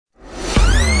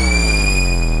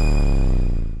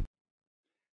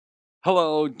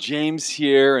Hello, James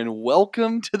here, and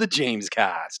welcome to the James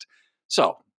Cast.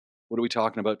 So, what are we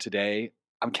talking about today?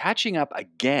 I'm catching up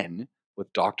again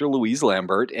with Dr. Louise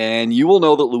Lambert, and you will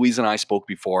know that Louise and I spoke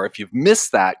before. If you've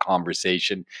missed that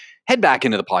conversation, head back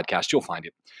into the podcast, you'll find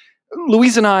it.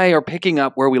 Louise and I are picking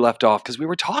up where we left off because we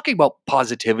were talking about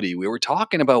positivity. We were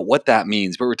talking about what that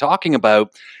means. We were talking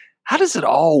about how does it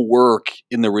all work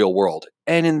in the real world?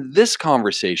 And in this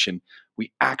conversation,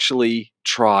 we actually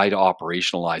try to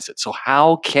operationalize it. So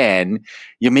how can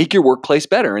you make your workplace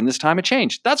better in this time of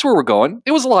change? That's where we're going.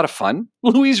 It was a lot of fun.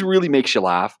 Louise really makes you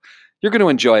laugh. You're going to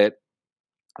enjoy it.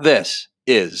 This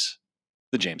is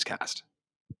the James Cast.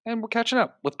 And we're catching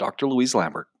up with Dr. Louise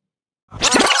Lambert.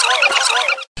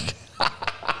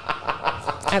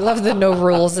 I love the no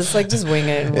rules. It's like just wing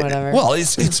it and whatever. Well,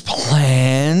 it's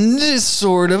planned,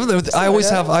 sort of. I always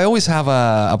have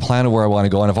a plan of where I want to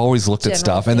go, and I've always looked at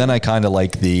stuff, and then I kind of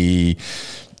like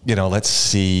let's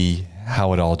see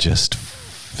how it all just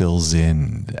fills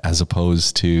in, as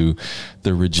opposed to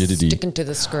the rigidity. Sticking to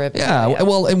the script. Yeah.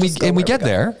 Well, and we get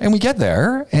there,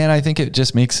 and I think it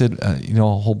just makes it a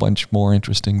whole bunch more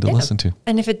interesting to listen to.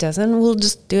 And if it doesn't, we'll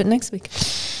just do it next week.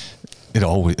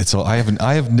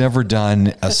 I have never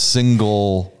done a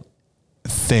single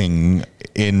thing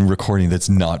in recording that's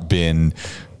not been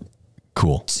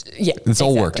cool. Yeah, it's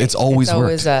all worked. It's always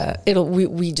worked.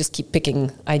 We just keep picking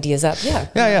ideas up. Yeah.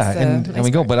 And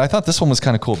we go. But I thought this one was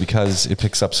kind of cool because it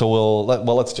picks up. So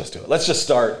let's just do it. Let's just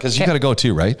start because you got to go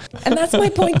too, right? And that's my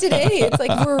point today. It's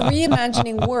like we're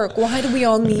reimagining work. Why do we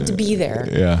all need to be there?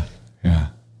 Yeah.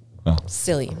 Well,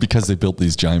 silly. Because they built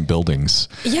these giant buildings.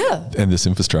 Yeah. And this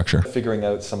infrastructure. Figuring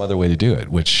out some other way to do it,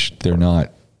 which they're not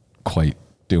quite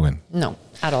doing. No,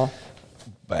 at all.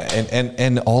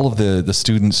 And all of the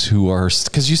students who are,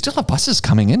 because you still have buses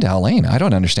coming into Al-Ain. I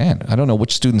don't understand. I don't know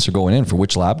which students are going in for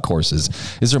which lab courses.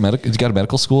 Is there you got a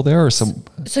medical school there or some?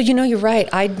 So you're right.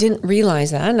 I didn't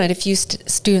realize that. And I had a few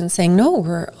students saying, "No,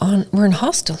 we're in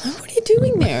hostel." What are you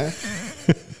doing there?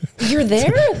 You're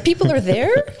there? People are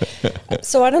there?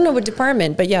 So I don't know what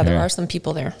department, but there are some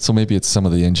people there. So maybe it's some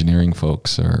of the engineering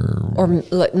folks or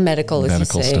medical, as you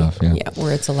say. Stuff, yeah,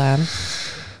 where it's a lab.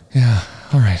 Yeah.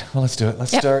 All right. Well, let's do it.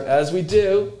 Let's start as we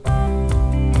do.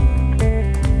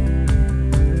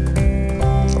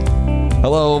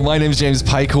 Hello, my name is James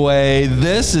Pikeway.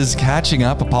 This is Catching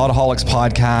Up, a Podaholics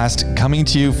podcast, coming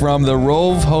to you from the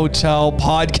Rove Hotel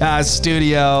podcast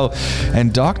studio.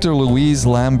 And Dr. Louise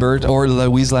Lambert, or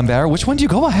Louise Lambert, which one do you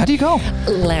go by? How do you go?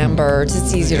 Lambert.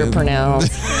 It's easier to pronounce.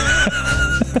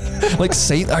 Like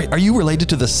Saint, are you related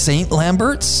to the Saint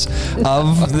Lamberts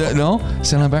of no?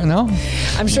 Saint Lambert, no?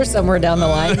 I'm sure somewhere down the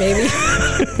line, maybe.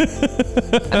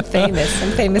 I'm famous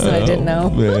and I didn't know.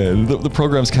 Man, the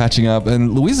program's catching up,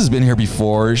 and Louise has been here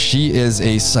before. She is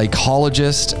a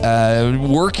psychologist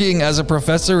working as a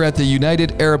professor at the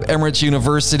United Arab Emirates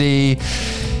University.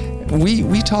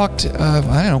 We talked,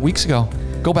 weeks ago.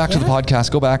 Go back to the podcast,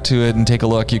 go back to it and take a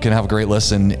look. You can have a great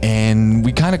listen. And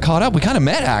we kind of caught up. We kind of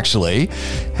met, actually,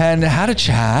 and had a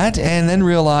chat, and then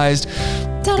realized,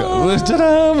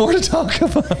 ta-da, more to talk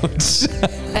about.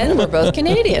 And we're both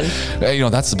Canadian.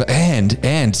 That's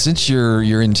and since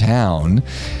you're in town,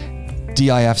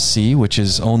 DIFC, which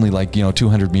is only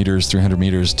 200 meters, 300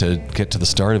 meters to get to the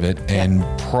start of it, and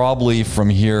probably from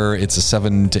here it's a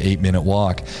 7 to 8 minute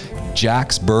walk.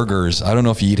 Jack's Burgers. I don't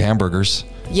know if you eat hamburgers.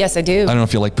 Yes, I do. I don't know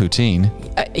if you like poutine.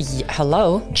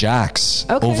 Hello. Jack's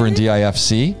over in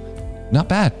DIFC. Not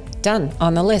bad. Done.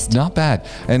 On the list. Not bad.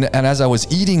 And as I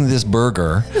was eating this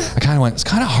burger, I kind of went, it's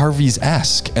kind of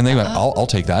Harvey's-esque. And they went, I'll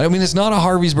take that. I mean, it's not a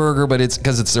Harvey's burger, but it's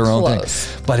because it's their own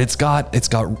thing. But it's got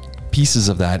pieces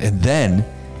of that. And then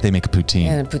they make a poutine.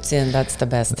 And poutine, that's the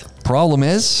best. Problem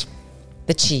is,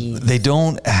 the cheese. They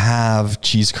don't have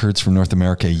cheese curds from North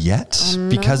America yet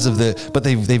because of but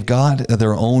they've got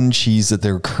their own cheese that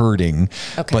they're curding,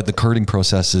 but the curding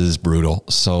process is brutal.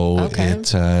 So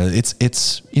it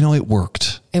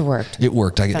worked. It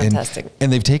worked. Fantastic.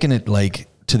 And they've taken it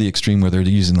to the extreme where they're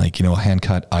using hand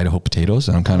cut Idaho potatoes,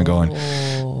 and I'm kind of going,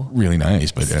 really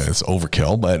nice, but it's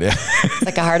overkill. But it's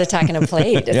like a heart attack in a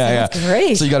plate. It's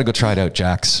great. So you got to go try it out,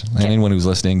 Jax. And anyone who's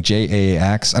listening,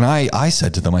 JAX. And I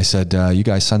said to them, you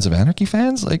guys Sons of Anarchy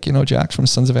fans? Jax from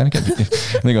Sons of Anarchy?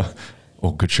 And they go,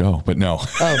 oh, good show, but no.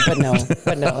 But no.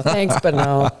 Thanks, but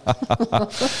no.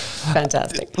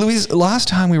 Fantastic. Louise, last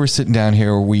time we were sitting down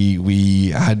here, we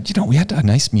had a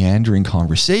nice meandering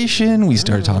conversation. We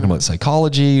started talking about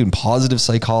psychology and positive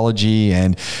psychology.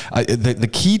 And the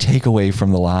key takeaway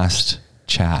from the last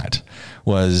chat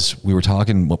was we were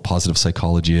talking what positive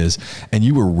psychology is, and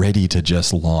you were ready to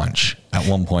just launch at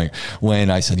one point when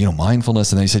I said,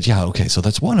 mindfulness. And then you said, yeah, okay, so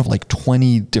that's one of like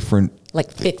 20 different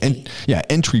like 50.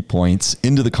 entry points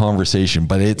into the conversation.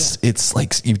 But it's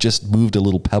like you've just moved a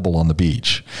little pebble on the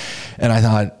beach. And I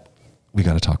thought, we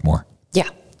got to talk more. Yeah.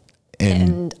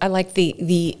 And I like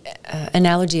the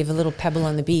analogy of a little pebble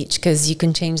on the beach, because you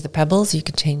can change the pebbles, you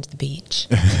can change the beach.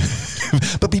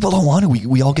 But people don't want to.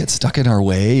 We all get stuck in our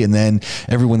way, and then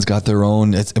everyone's got their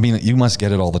own. You must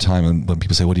get it all the time when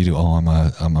people say, "What do you do?" Oh,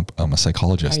 I'm a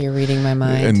psychologist. Are you reading my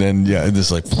mind? And then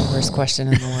it's like the worst question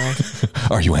in the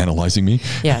world. Are you analyzing me?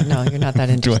 Yeah, no, you're not that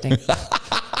interesting.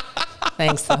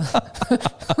 Thanks.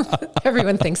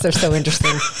 Everyone thinks they're so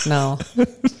interesting. No.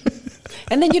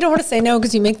 And then you don't want to say no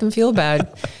because you make them feel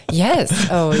bad. Yes.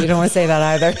 Oh, you don't want to say that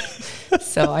either.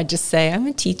 So I just say, I'm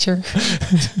a teacher.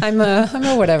 I'm a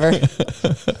whatever. I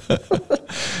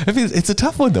mean, it's a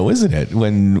tough one though, isn't it?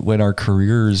 When our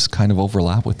careers kind of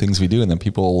overlap with things we do, and then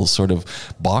people sort of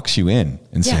box you in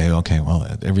and say, okay, well,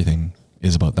 everything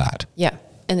is about that. Yeah.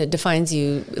 And it defines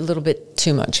you a little bit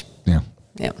too much. Yeah.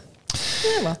 Yeah.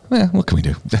 Yeah, well. Yeah, what can we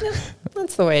do? Yeah,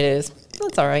 that's the way it is.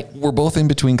 That's all right. We're both in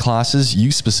between classes.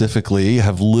 You specifically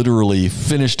have literally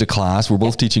finished a class. We're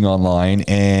both teaching online,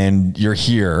 and you're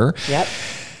here. Yep.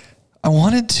 I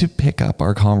wanted to pick up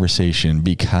our conversation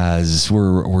because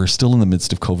we're still in the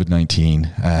midst of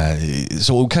COVID-19.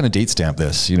 So we'll kind of date stamp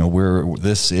this.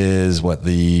 This is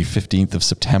the 15th of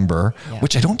September,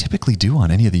 which I don't typically do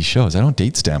on any of these shows. I don't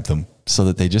date stamp them so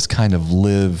that they just kind of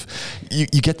live. You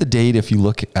get the date if you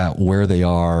look at where they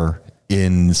are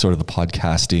in sort of the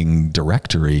podcasting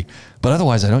directory, but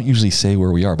otherwise I don't usually say where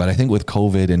we are. But I think with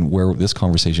COVID and where this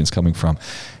conversation is coming from,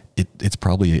 it's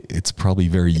probably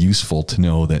very useful to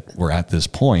know that we're at this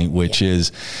point, which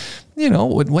is,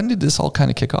 when did this all kind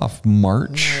of kick off?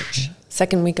 March.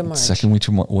 Second week of March. Second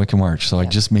week of March. So I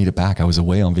just made it back. I was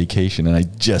away on vacation and I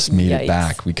just made it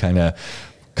back. We kind of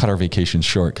cut our vacation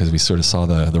short because we sort of saw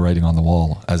the writing on the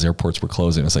wall as airports were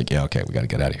closing. It's like, yeah, okay, we got to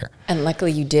get out of here. And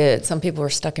luckily you did. Some people were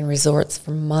stuck in resorts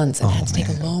for months and had to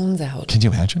take loans out. Can you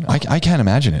imagine? I can't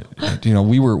imagine it.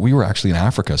 We were actually in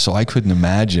Africa, so I couldn't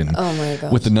imagine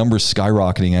with the numbers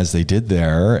skyrocketing as they did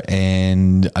there.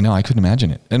 And no, I couldn't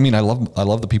imagine it. I mean, I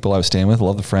love the people I was staying with. I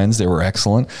love the friends. They were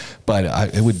excellent,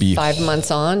 but it would be 5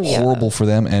 months on horrible for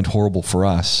them and horrible for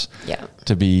us. Yeah.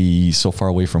 To be so far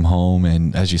away from home.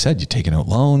 And as you said, you're taking out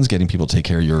loans, getting people to take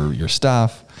care of your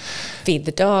stuff. Feed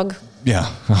the dog. Yeah.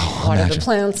 Water the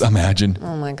plants. Imagine.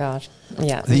 Oh my God.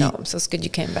 Yeah. So it's good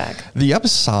you came back. The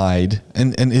upside,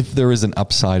 and if there is an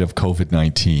upside of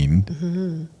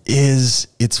COVID-19, is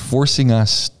it's forcing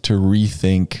us to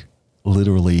rethink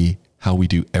literally how we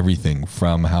do everything,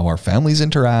 from how our families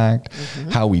interact,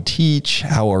 how we teach,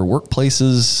 how our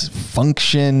workplaces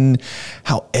function,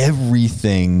 how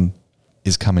everything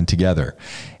is coming together.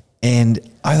 And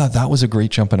I thought that was a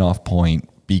great jumping off point,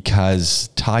 because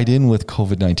tied in with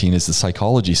COVID-19 is the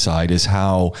psychology side, is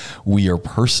how we are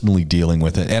personally dealing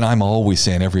with it. And I'm always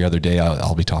saying, every other day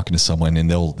I'll be talking to someone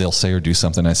and they'll say or do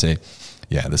something. I say,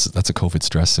 yeah, that's a COVID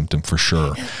stress symptom for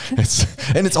sure.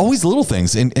 It's always little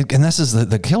things. And this is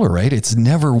the killer, right? It's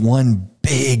never one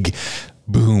big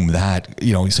boom that,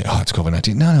 you say, oh, it's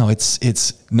COVID-19. No,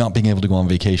 it's not being able to go on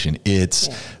vacation. It's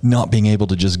not being able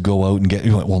to just go out and get,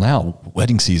 now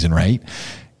wedding season, right?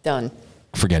 Done.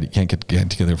 Forget it. Can't get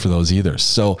together for those either.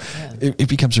 So it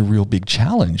becomes a real big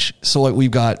challenge. So we've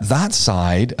got that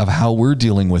side of how we're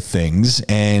dealing with things,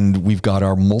 and we've got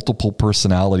our multiple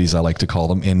personalities, I like to call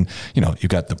them. And you've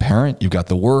got the parent, you've got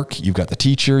the work, you've got the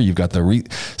teacher, you've got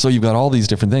so you've got all these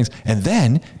different things, and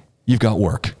then you've got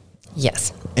work.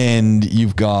 Yes. And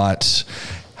you've got,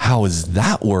 how is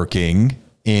that working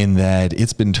in that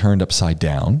it's been turned upside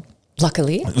down?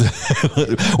 Luckily.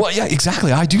 Well, yeah,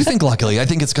 exactly. I do think luckily. I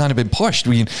think it's kind of been pushed.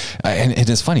 And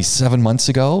it's funny, 7 months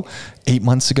ago, 8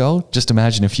 months ago, just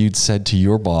imagine if you'd said to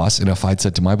your boss, and if I'd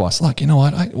said to my boss, look, you know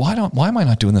what, why am I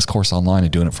not doing this course online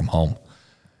and doing it from home?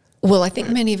 Well, I think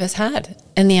many of us had,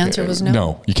 and the answer was no.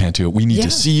 No, you can't do it. We need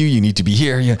to see you. You need to be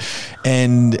here. Yeah.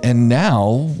 And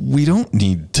now we don't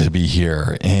need to be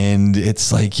here. And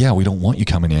it's like, we don't want you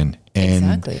coming in.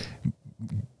 And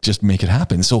just make it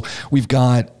happen. So we've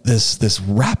got this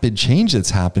rapid change that's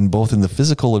happened both in the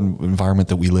physical environment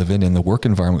that we live in the work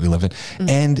environment we live in,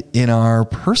 and in our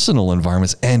personal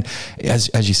environments. And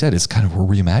as you said, it's kind of,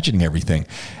 we're reimagining everything.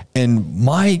 And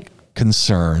my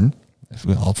concern,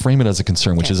 I'll frame it as a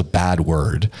concern, which is a bad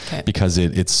word, because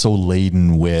it's so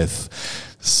laden with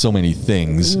so many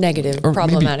things. Negative, Or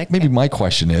problematic. Maybe my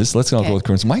question is, let's not Okay. go with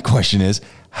currents. My question is,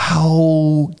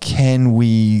 how can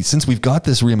we, since we've got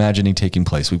this reimagining taking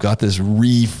place, we've got this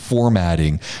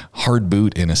reformatting, hard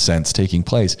boot in a sense taking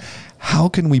place, how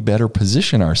can we better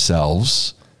position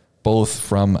ourselves both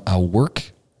from a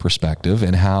work perspective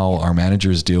and how our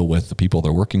managers deal with the people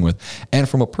they're working with, and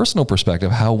from a personal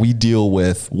perspective, how we deal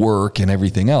with work and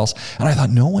everything else? And I thought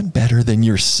no one better than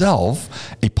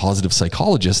yourself, a positive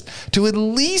psychologist, to at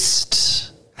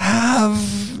least have,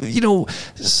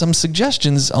 some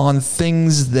suggestions on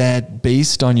things that,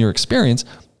 based on your experience,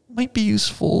 might be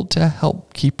useful to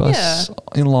help keep us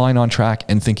in line, on track,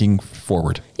 and thinking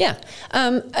forward. Yeah.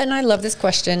 And I love this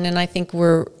question. And I think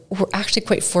we're actually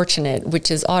quite fortunate,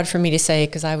 which is odd for me to say,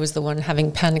 because I was the one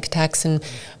having panic attacks in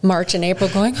March and April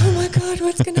going, oh my God,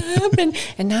 what's going to happen?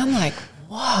 And now I'm like,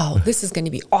 wow, this is going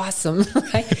to be awesome,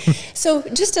 right? So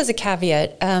just as a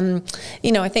caveat,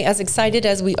 I think as excited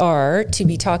as we are to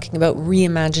be talking about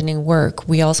reimagining work,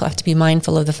 we also have to be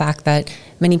mindful of the fact that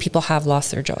many people have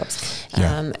lost their jobs.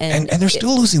 And they're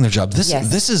still losing their job.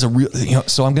 This is a real,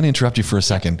 so I'm going to interrupt you for a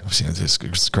second.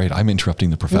 It's great. I'm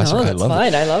interrupting the professor. No, that's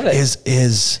fine. I love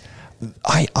it.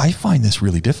 I find this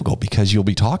really difficult because you'll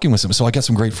be talking with them. So I got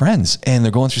some great friends and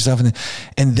they're going through stuff,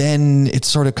 and then it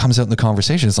sort of comes out in the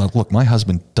conversation. It's like, look, my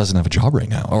husband doesn't have a job right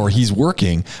now, or he's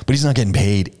working, but he's not getting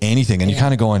paid anything. And you're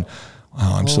kind of going,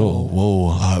 how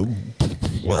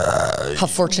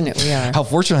fortunate we are. How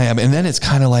fortunate I am. And then it's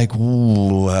kind of like,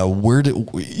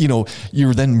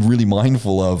 you're then really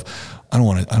mindful of, I don't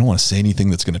want to say anything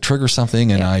that's going to trigger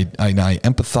something. And I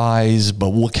empathize,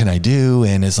 but what can I do?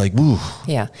 And it's like, woo.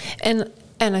 Yeah. And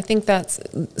I think that's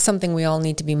something we all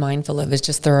need to be mindful of, is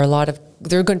just there are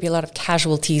going to be a lot of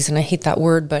casualties, and I hate that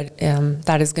word, but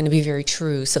that is going to be very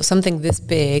true. So something this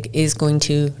big is going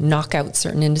to knock out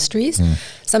certain industries.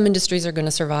 Some industries are going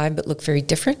to survive but look very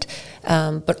different.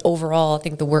 But overall, I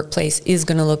think the workplace is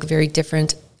going to look very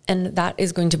different, and that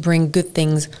is going to bring good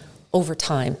things over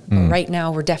time. But right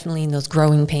now, we're definitely in those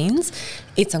growing pains.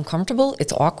 It's uncomfortable,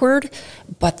 it's awkward,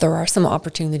 but there are some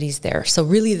opportunities there. So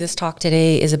really, this talk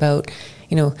today is about,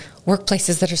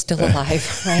 workplaces that are still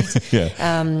alive, right?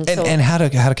 And how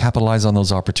to capitalize on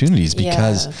those opportunities,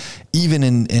 because even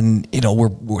in we're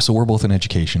both in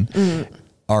education.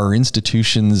 Our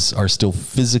institutions are still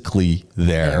physically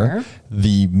there.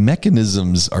 The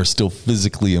mechanisms are still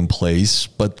physically in place,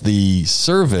 but the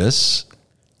service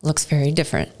looks very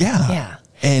different. Yeah.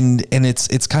 And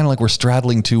it's kind of like we're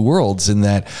straddling two worlds, in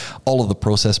that all of the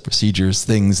process, procedures,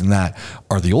 things, and that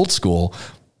are the old school,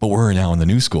 but we're now in the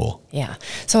new school. Yeah.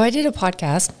 So I did a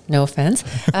podcast, no offense.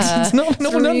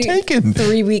 None taken.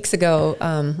 3 weeks ago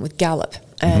with Gallup.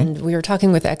 And we were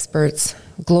talking with experts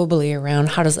globally around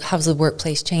how does the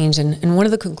workplace change. And one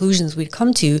of the conclusions we'd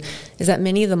come to is that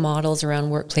many of the models around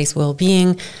workplace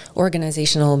well-being,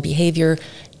 organizational behavior,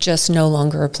 just no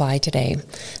longer apply today.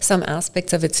 Some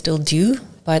aspects of it still do,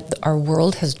 but our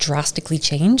world has drastically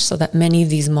changed, so that many of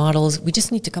these models, we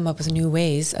just need to come up with new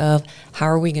ways of how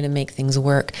are we going to make things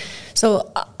work.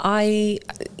 So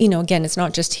again, it's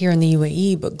not just here in the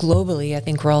UAE, but globally, I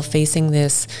think we're all facing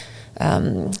this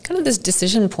kind of this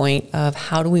decision point of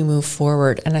how do we move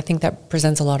forward. And I think that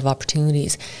presents a lot of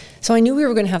opportunities. So I knew we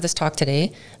were going to have this talk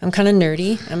today. I'm kind of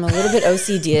nerdy. I'm a little bit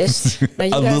OCD-ish. Now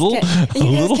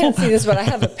you guys can't see this, but I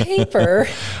have a paper.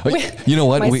 You know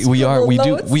what?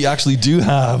 We actually do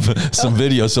have some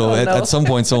video. So at some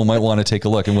point, someone might want to take a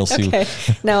look, and we'll see. Okay.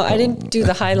 Now, I didn't do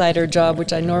the highlighter job,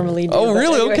 which I normally do. Oh,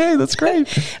 really? Anyway. Okay, that's great.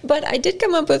 But I did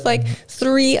come up with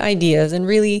 3 ideas, and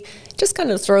really just kind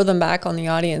of throw them back on the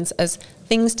audience as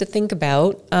things to think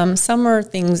about. Some are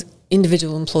things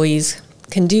individual employees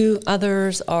can do,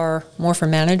 others are more for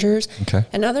managers,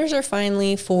 and others are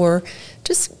finally for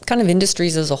just kind of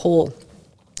industries as a whole.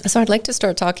 So I'd like to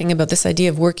start talking about this idea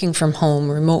of working from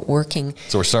home, remote working.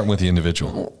 So we're starting with the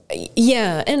individual.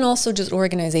 Yeah, and also just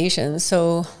organizations.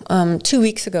 So 2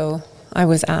 weeks ago, I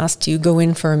was asked to go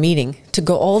in for a meeting, to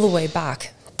go all the way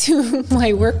back to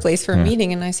my workplace for a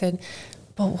meeting, and I said,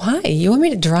 but why? You want me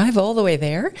to drive all the way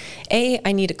there?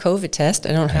 I need a COVID test.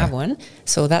 I don't have one.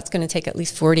 So that's going to take at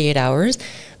least 48 hours.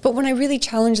 But when I really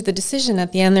challenged the decision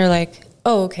at the end, they're like,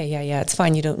 oh, okay, yeah, it's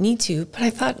fine. You don't need to. But I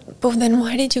thought, but then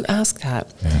why did you ask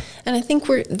that? And I think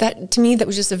to me, that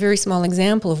was just a very small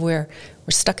example of where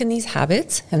we're stuck in these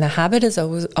habits. And the habit has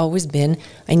always been,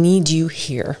 I need you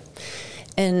here.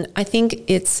 And I think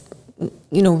it's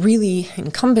really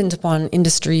incumbent upon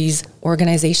industries,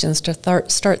 organizations to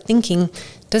start thinking,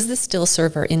 does this still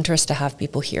serve our interest to have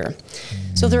people here?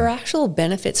 So there are actual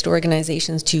benefits to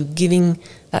organizations to giving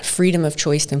that freedom of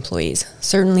choice to employees.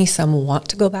 Certainly some want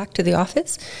to go back to the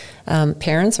office.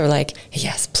 Parents are like,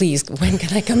 yes, please, when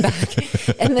can I come back?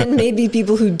 And then maybe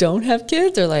people who don't have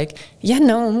kids are like, yeah,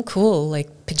 no, I'm cool. Like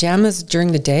pajamas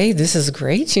during the day, this is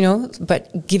great,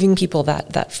 but giving people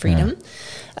that freedom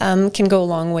can go a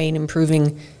long way in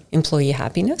improving employee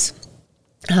happiness.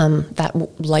 That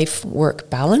life-work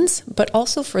balance, but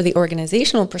also for the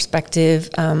organizational perspective,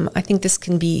 I think this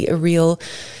can be a real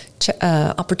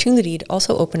opportunity to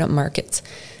also open up markets.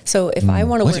 So if I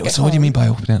want to work at home... So what do you mean by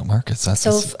opening up markets?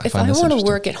 If I want to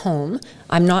work at home,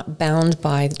 I'm not bound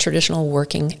by the traditional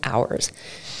working hours.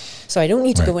 So I don't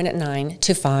need to go in at 9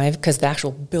 to 5 because the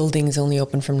actual building is only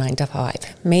open from 9 to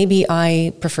 5. Maybe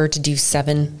I prefer to do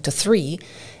 7 to 3.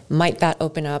 Might that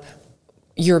open up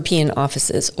European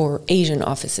offices or Asian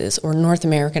offices or North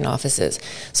American offices?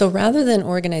 So rather than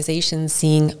organizations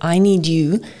seeing, I need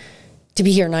you to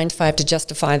be here 9 to 5 to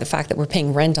justify the fact that we're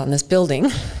paying rent on this building,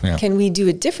 can we do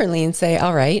it differently and say,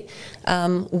 all right,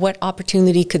 what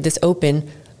opportunity could this open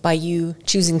by you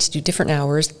choosing to do different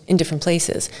hours in different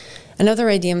places? Another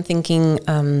idea I'm thinking,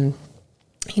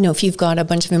 if you've got a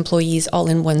bunch of employees all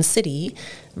in one city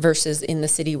versus in the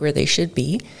city where they should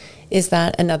be, is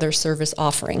that another service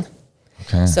offering?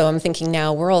 Okay. So I'm thinking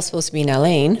now we're all supposed to be in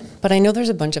LA, but I know there's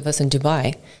a bunch of us in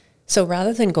Dubai. So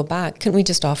rather than go back, can we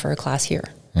just offer a class here?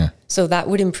 Yeah. So that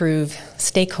would improve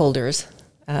stakeholders'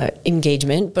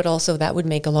 engagement, but also that would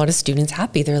make a lot of students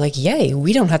happy. They're like, yay,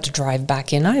 we don't have to drive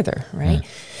back in either, right? Yeah.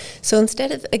 So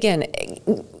instead of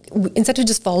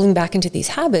just falling back into these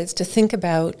habits, to think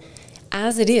about,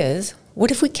 as it is,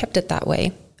 what if we kept it that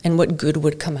way? And what good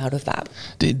would come out of that?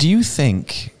 Do you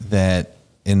think that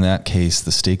in that case,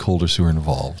 the stakeholders who are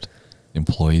involved,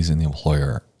 employees and the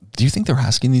employer, do you think they're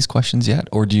asking these questions yet?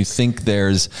 Or do you think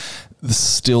there's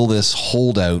still this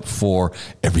holdout for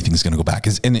everything's going to go back?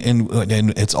 And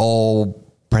it's all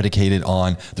predicated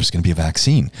on there's going to be a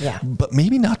vaccine. Yeah. But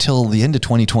maybe not till the end of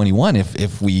 2021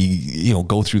 if we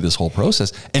go through this whole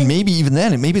process. And maybe even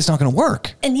then, maybe it's not going to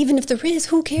work. And even if there is,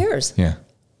 who cares? Yeah.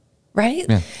 Right?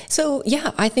 Yeah. So,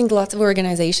 I think lots of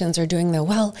organizations are doing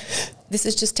this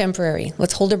is just temporary.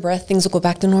 Let's hold our breath. Things will go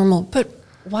back to normal. But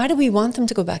why do we want them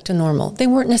to go back to normal? They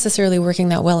weren't necessarily working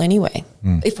that well anyway,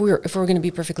 if we're going to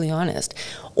be perfectly honest.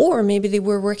 Or maybe they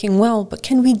were working well, but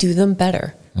can we do them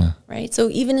better? Yeah. Right? So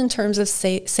even in terms of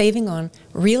saving on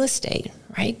real estate,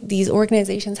 right? These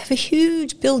organizations have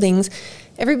huge buildings.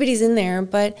 Everybody's in there.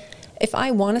 But if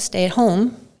I want to stay at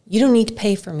home, you don't need to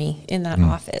pay for me in that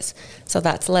office. So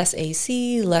that's less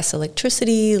AC, less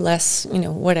electricity, less,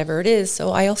 whatever it is.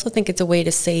 So I also think it's a way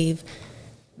to save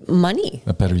money.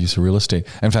 A better use of real estate.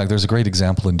 In fact, there's a great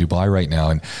example in Dubai right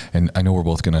now, and I know we're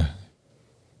both going to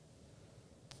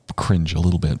cringe a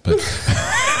little bit, but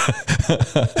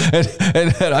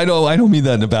and I don't mean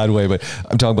that in a bad way, but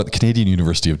I'm talking about the Canadian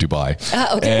University of Dubai.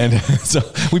 Okay. And so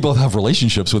we both have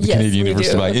relationships with the Canadian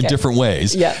University of Dubai in different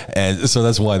ways. Yeah. And so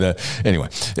that's why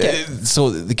so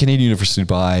the Canadian University of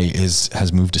Dubai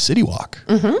has moved to City Walk,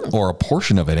 or a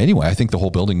portion of it anyway. I think the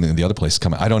whole building and the other place is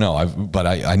coming. I don't know, but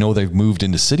I know they've moved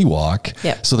into City Walk.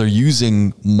 Yeah. So they're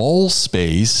using mall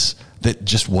space that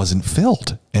just wasn't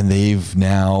filled. And they've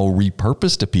now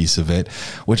repurposed a piece of it,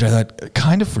 which I thought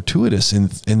kind of fortuitous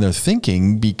in their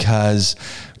thinking, because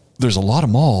there's a lot of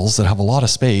malls that have a lot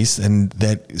of space and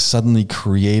that suddenly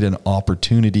create an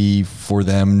opportunity for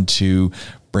them to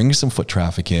bring some foot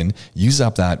traffic in, use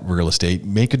up that real estate,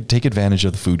 take advantage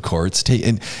of the food courts,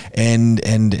 and I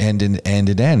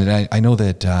know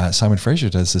that Simon Fraser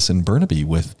does this in Burnaby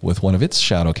with one of its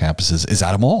shadow campuses. Is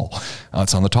at a mall.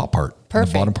 It's on the top part.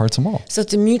 Perfect. The bottom part's a mall. So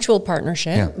it's a mutual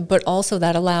partnership, but also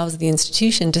that allows the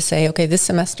institution to say, okay, this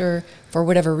semester, for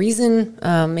whatever reason,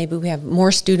 maybe we have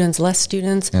more students, less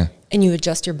students, and you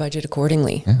adjust your budget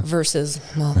accordingly versus,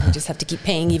 we just have to keep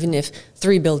paying even if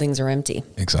 3 buildings are empty.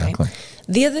 Exactly. Right?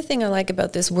 The other thing I like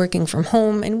about this working from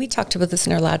home, and we talked about this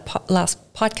in our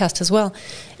last podcast as well,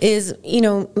 is,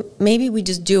 maybe we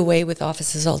just do away with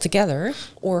offices altogether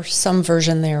or some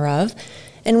version thereof,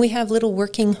 and we have little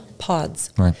working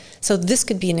pods. Right. So this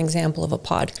could be an example of a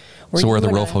pod. So we're at the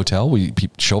Rove Hotel. We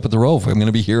show up at the Rove. I'm going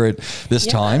to be here at this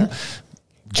time.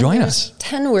 Join us.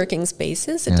 10 working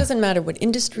spaces. It doesn't matter what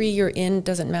industry you're in.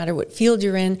 Doesn't matter what field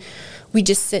you're in. We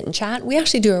just sit and chat. We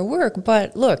actually do our work.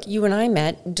 But look, you and I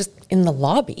met just in the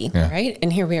lobby, right?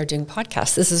 And here we are doing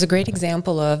podcasts. This is a great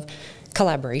example of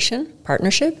collaboration,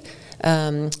 partnership,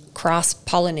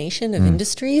 cross-pollination of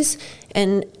industries.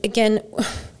 And again,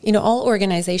 all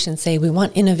organizations say we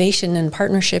want innovation and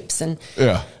partnerships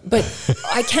but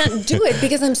I can't do it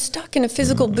because I'm stuck in a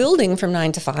physical building from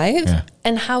 9 to 5. Yeah.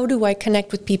 And how do I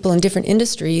connect with people in different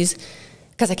industries?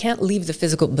 Because I can't leave the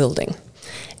physical building.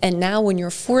 And now when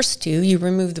you're forced to, you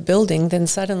remove the building, then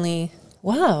suddenly,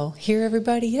 wow, here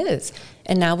everybody is.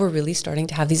 And now we're really starting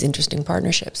to have these interesting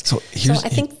partnerships. So I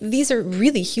think these are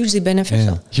really hugely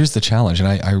beneficial. Yeah. Here's the challenge. And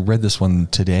I read this one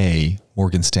today.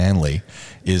 Morgan Stanley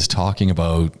is talking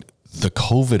about the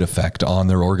COVID effect on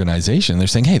their organization. They're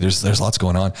saying, hey, there's lots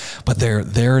going on, but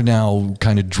they're now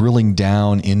kind of drilling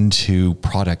down into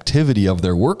productivity of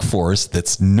their workforce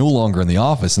that's no longer in the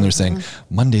office. And they're saying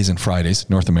Mondays and Fridays,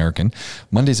 North American,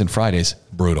 Mondays and Fridays,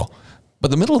 brutal. But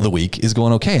the middle of the week is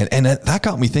going okay. And that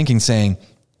got me thinking, saying,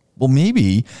 well,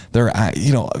 maybe they're,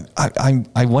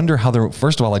 I wonder how they're,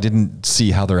 first of all, I didn't see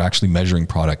how they're actually measuring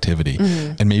productivity.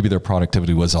 And maybe their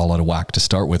productivity was all out of whack to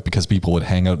start with because people would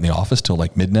hang out in the office till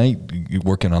like midnight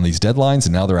working on these deadlines.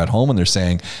 And now they're at home and they're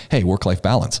saying, hey, work-life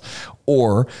balance.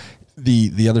 Or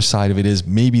the other side of it is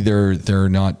maybe they're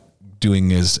not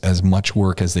doing as much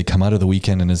work as they come out of the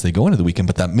weekend and as they go into the weekend,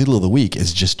 but that middle of the week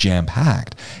is just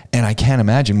jam-packed. And I can't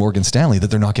imagine Morgan Stanley that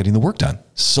they're not getting the work done.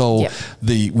 So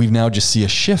we've now just see a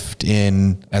shift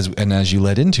in, as you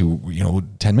led into,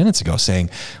 10 minutes ago,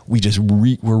 saying we're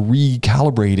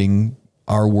recalibrating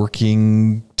our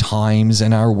working times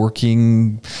and our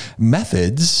working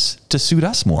methods to suit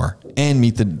us more and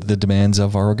meet the demands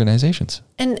of our organizations.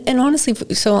 And honestly,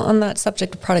 so on that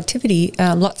subject of productivity,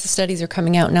 lots of studies are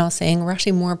coming out now saying we're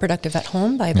actually more productive at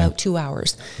home by about 2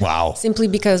 hours. Wow. Simply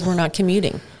because we're not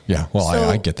commuting. Yeah, well, so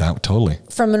I get that totally.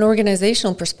 From an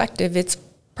organizational perspective, it's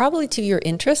probably to your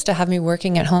interest to have me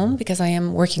working at home because I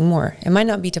am working more. It might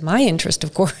not be to my interest,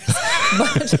 of course,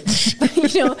 but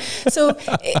so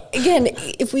again,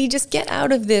 if we just get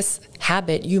out of this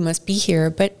habit, you must be here,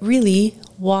 but really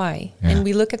why? Yeah. And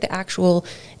we look at the actual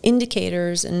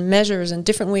indicators and measures and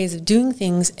different ways of doing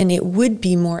things, and it would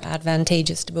be more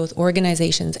advantageous to both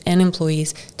organizations and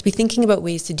employees to be thinking about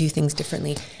ways to do things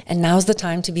differently. And now's the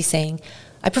time to be saying,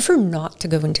 I prefer not to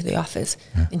go into the office.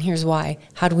 Yeah. And here's why.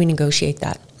 How do we negotiate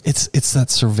that? It's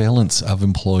that surveillance of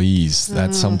employees.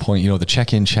 At some point, the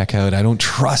check-in, check-out. I don't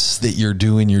trust that you're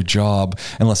doing your job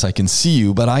unless I can see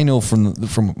you. But I know from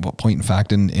a point in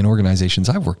fact in organizations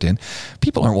I've worked in,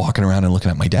 people aren't walking around and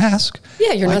looking at my desk.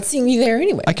 Yeah, you're not seeing me there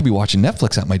anyway. I could be watching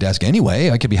Netflix at my desk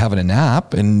anyway. I could be having a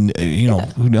nap, and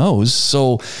who knows?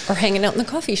 So or hanging out in the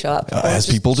coffee shop, as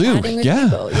people do. Yeah,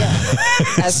 people.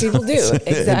 As people do,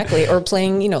 exactly. Or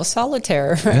playing,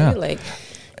 solitaire, right? Yeah.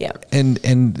 Yeah.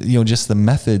 And just the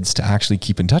methods to actually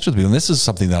keep in touch with people. And this is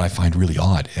something that I find really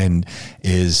odd, and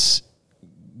is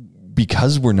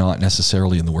because we're not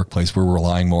necessarily in the workplace, we're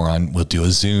relying more on, we'll do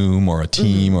a Zoom or a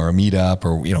team or a meetup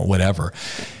or, whatever.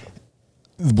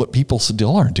 What people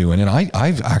still aren't doing. And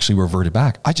I've actually reverted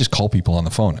back. I just call people on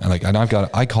the phone.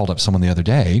 I called up someone the other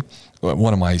day,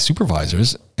 one of my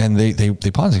supervisors, and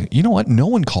they paused. You know what? No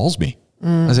one calls me.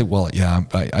 I said, well, yeah,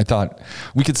 I thought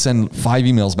we could send 5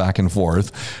 emails back and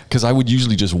forth, because I would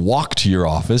usually just walk to your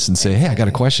office and say, hey, I got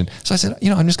a question. So I said,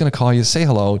 I'm just going to call you, say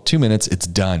hello, 2 minutes, it's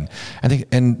done.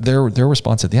 And their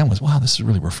response at the end was, wow, this is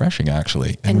really refreshing,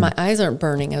 actually. And my eyes aren't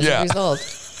burning as a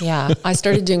result. Yeah. I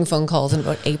started doing phone calls in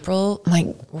about April.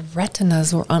 My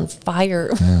retinas were on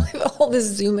fire. Yeah. All this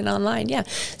Zooming online. Yeah.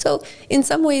 So in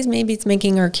some ways, maybe it's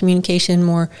making our communication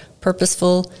more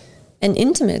purposeful and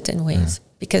intimate in ways. Yeah.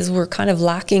 Because we're kind of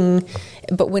lacking,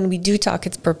 but when we do talk,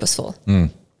 it's purposeful,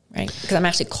 right? Because I'm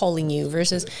actually calling you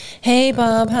versus, hey,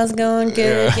 Bob, how's it going?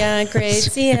 Good. Yeah, great.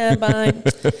 See ya. Bye.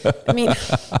 I mean,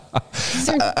 these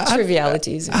are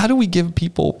trivialities. How do we give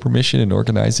people permission and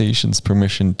organizations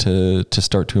permission to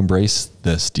start to embrace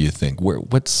this, do you think?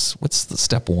 What's the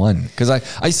step one? Because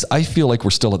I feel like we're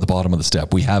still at the bottom of the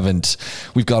step.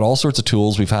 We've got all sorts of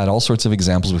tools. We've had all sorts of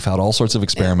examples. We've had all sorts of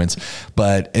experiments.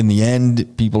 But in the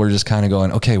end, people are just kind of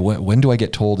going, okay, when do I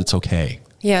get told it's okay?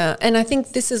 Yeah. And I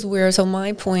think this is where, so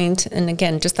my point, and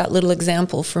again, just that little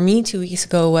example for me 2 weeks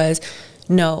ago was,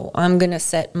 no, I'm going to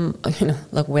set,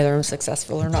 look, whether I'm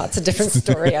successful or not, it's a different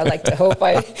story. I like to hope,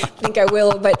 I think I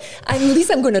will, but at least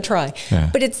I'm going to try. Yeah.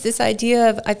 But it's this idea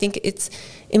of, I think it's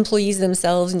employees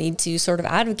themselves need to sort of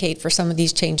advocate for some of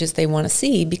these changes they want to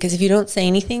see, because if you don't say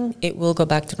anything, it will go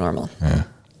back to normal. Yeah.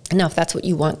 Now, if that's what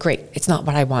you want, great. It's not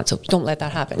what I want, so don't let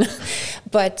that happen.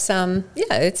 But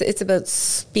it's about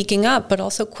speaking up, but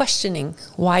also questioning.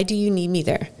 Why do you need me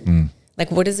there?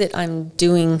 Like, what is it I'm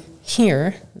doing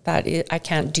here that I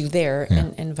can't do there,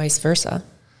 and vice versa?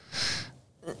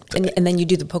 And then you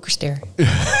do the poker stare,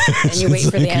 and you wait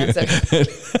for the answer.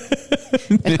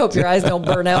 I hope your eyes don't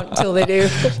burn out until they do.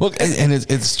 Well, and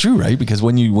it's true, right? Because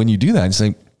when you do that, it's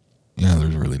like, yeah,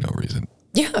 there's really no reason.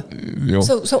 Yeah. You know?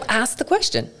 So ask the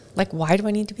question, like, why do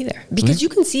I need to be there? Because you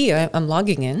can see I'm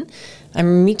logging in,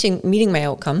 I'm meeting my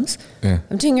outcomes. Yeah.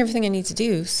 I'm doing everything I need to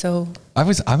do. So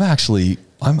I'm actually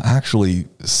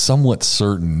somewhat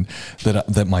certain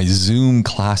that my Zoom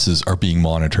classes are being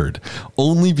monitored,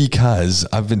 only because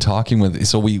I've been talking with,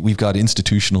 so we've got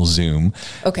institutional Zoom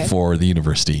for the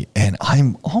university, and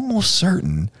I'm almost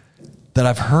certain that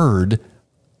I've heard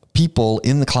people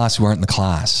in the class who aren't in the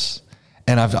class.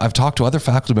 And I've talked to other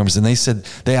faculty members, and they said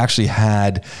they actually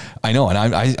had, I know,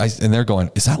 and and they're going,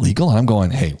 is that legal? And I'm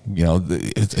going, hey, you know,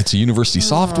 it's a university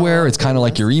software. It's kind of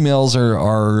like your emails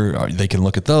are they can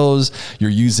look at those. You're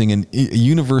using a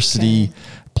university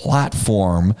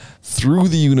platform through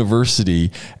the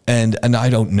university, and I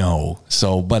don't know.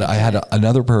 So, but I had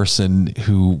another person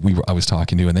who I was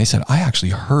talking to, and they said, I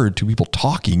actually heard two people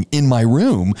talking in my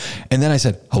room, and then I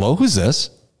said, hello, who's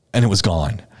this? And it was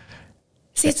gone.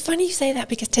 See, it's funny you say that,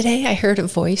 because today I heard a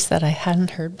voice that I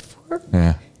hadn't heard before.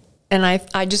 Yeah. And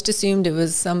I just assumed it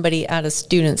was somebody at a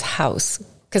student's house,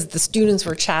 because the students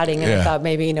were chatting, and I thought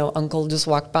maybe, you know, uncle just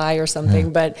walked by or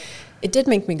something. But it did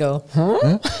make me go,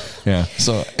 huh? Yeah.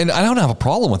 So, and I don't have a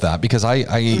problem with that, because I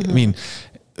mean,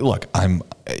 look,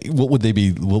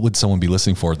 what would someone be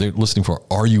listening for? They're listening for,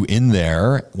 are you in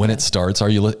there when it starts? Are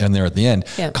you in there at the end?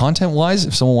 Yeah. Content wise,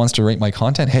 if someone wants to rate my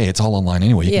content, hey, it's all online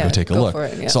anyway. You can go take a look. For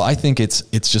it, yeah. So I think it's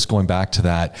just going back to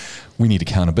that. We need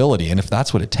accountability. And if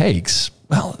that's what it takes,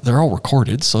 well, they're all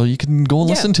recorded, so you can go and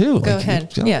listen too. Go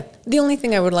ahead. You know. Yeah. The only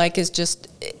thing I would like is just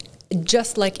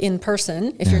like in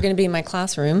person, if you're going to be in my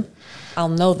classroom, I'll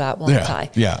know that, won't I?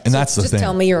 Yeah, and that's the thing. Just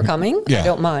tell me you're coming. Yeah. I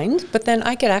don't mind. But then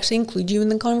I could actually include you in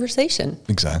the conversation.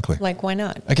 Exactly. Like, why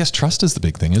not? I guess trust is the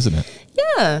big thing, isn't it?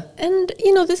 Yeah. And,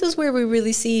 you know, this is where we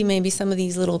really see maybe some of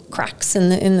these little cracks in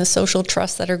the social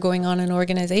trust that are going on in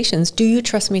organizations. Do you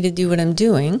trust me to do what I'm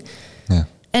doing? Yeah.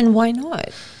 And why not?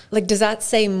 Like, does that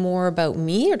say more about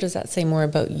me, or does that say more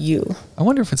about you? I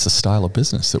wonder if it's a style of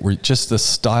business that we're just the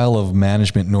style of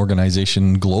management and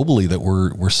organization globally that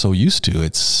we're so used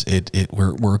to.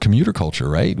 We're a commuter culture,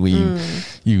 right?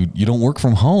 You don't work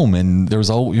from home, and there's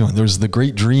the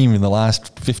great dream in the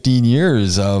last 15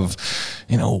 years of,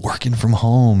 you know, working from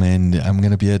home, and I'm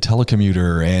going to be a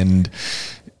telecommuter, and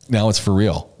now it's for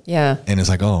real. Yeah. And it's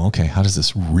like, oh, okay, how does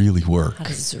this really work? How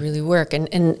does this really work? And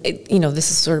it, you know,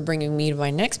 this is sort of bringing me to my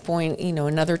next point. You know,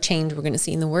 another change we're going to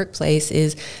see in the workplace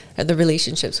is the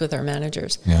relationships with our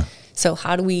managers. Yeah. So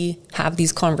how do we have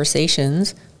these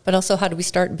conversations, but also how do we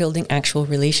start building actual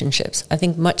relationships? I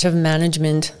think much of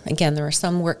management, again, there are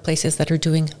some workplaces that are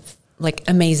doing like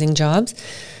amazing jobs.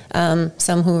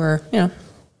 Some who are, you know,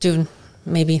 doing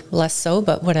maybe less so,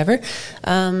 but whatever,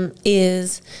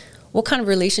 is what kind of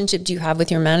relationship do you have with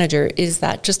your manager? Is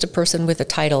that just a person with a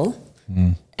title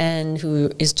and who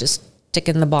is just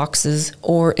ticking the boxes?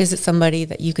 Or is it somebody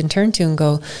that you can turn to and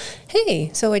go,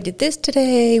 hey, so I did this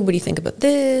today. What do you think about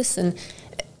this? And,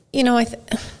 you know, I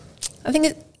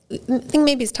think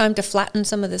maybe it's time to flatten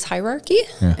some of this hierarchy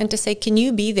and to say, can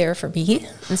you be there for me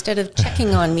instead of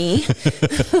checking on me?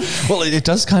 Well, it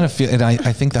does kind of feel, and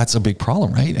I think that's a big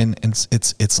problem, right? And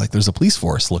it's like there's a police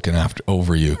force looking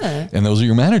over you, and those are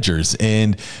your managers.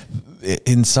 And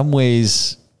in some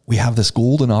ways, we have this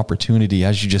golden opportunity,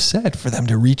 as you just said, for them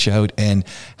to reach out and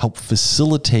help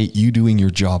facilitate you doing your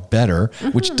job better,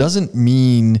 which doesn't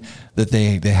mean that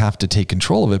they have to take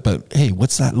control of it, but hey,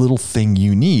 what's that little thing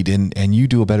you need? And you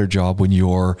do a better job when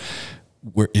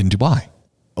we're in Dubai,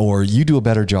 or you do a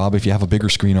better job if you have a bigger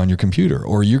screen on your computer,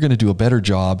 or you're going to do a better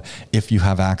job if you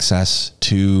have access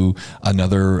to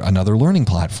another learning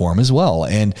platform as well.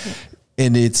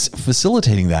 And it's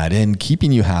facilitating that and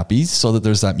keeping you happy so that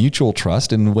there's that mutual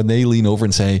trust. And when they lean over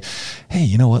and say, hey,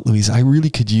 you know what, Louise, I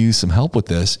really could use some help with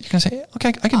this, you can say, okay,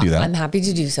 I can do that. I'm happy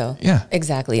to do so. Yeah.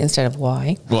 Exactly. Instead of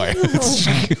why. Why?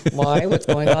 Why? What's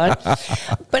going on?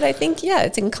 But I think,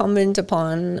 it's incumbent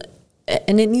upon,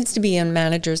 and it needs to be on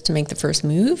managers to make the first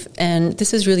move. And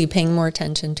this is really paying more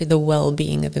attention to the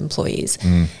well-being of employees.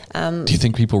 Do you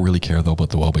think people really care, though,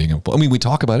 about the well-being of employees? I mean, we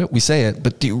talk about it, we say it,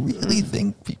 but do you really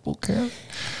think people care?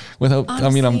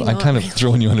 Honestly, I'm kind of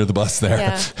throwing you under the bus there.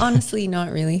 Yeah, honestly,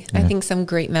 not really. I think some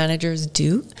great managers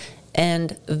do,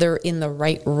 and they're in the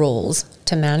right roles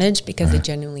to manage because they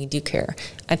genuinely do care.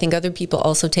 I think other people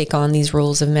also take on these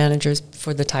roles of managers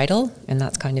for the title, and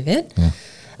that's kind of it.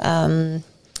 Yeah.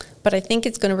 But I think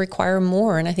it's going to require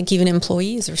more. And I think even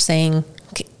employees are saying,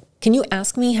 can you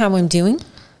ask me how I'm doing?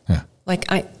 Yeah.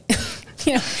 Like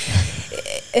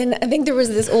And I think there was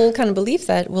this old kind of belief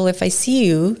that, well, if I see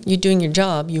you, you're doing your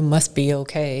job, you must be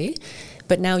okay.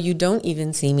 But now you don't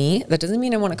even see me. That doesn't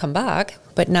mean I want to come back.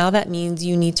 But now that means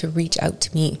you need to reach out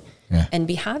to me and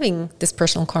be having this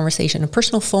personal conversation, a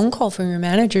personal phone call from your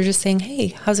manager, just saying, hey,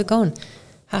 how's it going?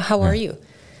 How are you?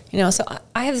 You know, so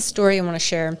I have a story I want to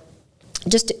share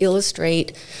just to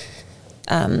illustrate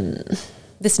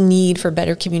this need for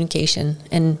better communication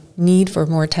and need for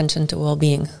more attention to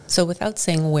well-being. So without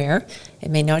saying where,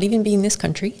 it may not even be in this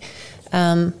country,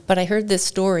 but I heard this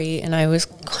story and I was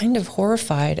kind of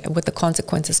horrified at what the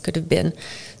consequences could have been.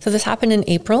 So this happened in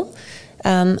April.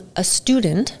 A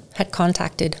student had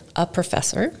contacted a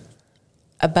professor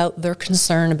about their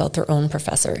concern about their own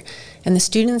professor. And the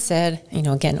student said, you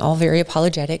know, again, all very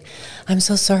apologetic, I'm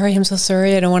so sorry,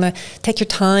 I don't want to take your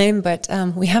time, but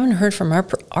we haven't heard from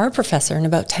our professor in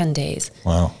about 10 days.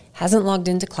 Wow. Hasn't logged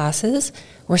into classes.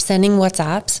 We're sending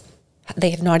WhatsApps.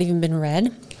 They have not even been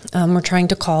read. We're trying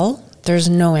to call. There's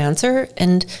no answer.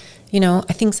 And, you know,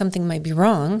 I think something might be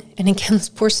wrong. And again, this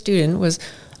poor student was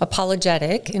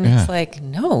apologetic. And it's like,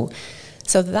 no.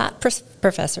 So that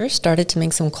professor started to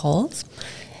make some calls.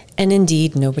 And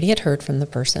indeed, nobody had heard from the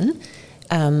person.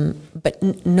 But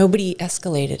nobody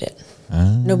escalated it.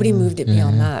 Nobody moved it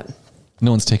beyond that.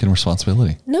 No one's taken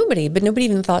responsibility. Nobody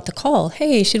even thought to call.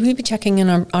 Hey, should we be checking in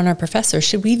on our professor?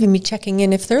 Should we even be checking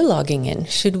in if they're logging in?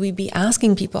 Should we be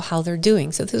asking people how they're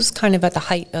doing? So this was kind of at the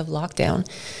height of lockdown.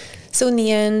 So in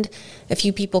the end, a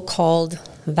few people called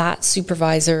that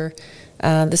supervisor.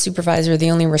 The supervisor,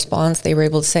 the only response they were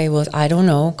able to say was, I don't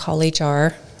know, call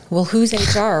HR. Well, who's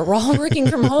HR? We're all working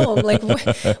from home. Like,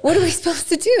 what are we supposed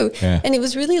to do? Yeah. And it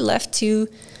was really left to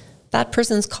that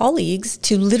person's colleagues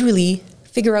to literally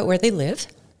figure out where they live.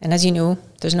 And as you know,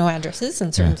 there's no addresses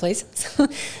in certain places.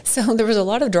 So there was a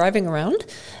lot of driving around.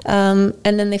 And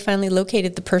then they finally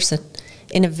located the person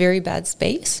in a very bad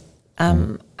space,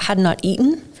 had not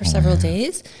eaten for several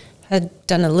days, had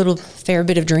done a fair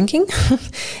bit of drinking,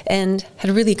 and had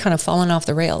really kind of fallen off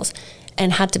the rails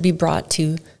and had to be brought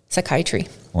to psychiatry.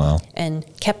 Wow. And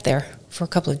kept there for a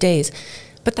couple of days.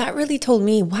 But that really told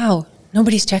me, wow,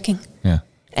 nobody's checking. Yeah.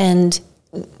 And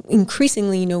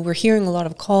increasingly, you know, we're hearing a lot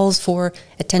of calls for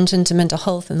attention to mental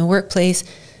health in the workplace.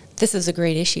 This is a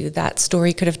great issue. That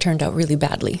story could have turned out really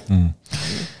badly.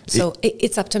 So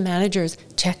it's up to managers,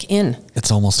 check in.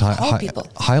 It's almost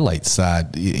highlights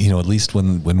that, you know, at least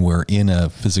when we're in a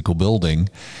physical building,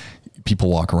 people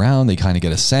walk around, they kind of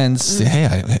get a sense,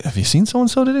 hey, have you seen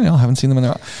so-and-so today? No, I haven't seen them in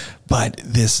there. But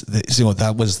this, you know,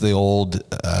 that was the old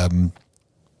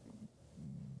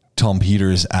Tom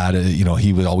Peters you know,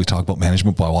 he would always talk about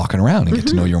management by walking around and get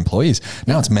to know your employees.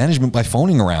 Now it's management by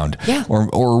phoning around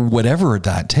or whatever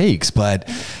that takes.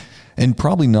 And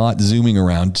probably not zooming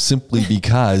around simply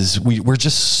because we're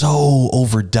just so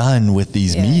overdone with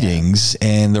these meetings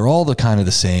and they're all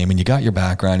the same, and you got your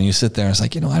background and you sit there and it's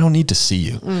like, you know, I don't need to see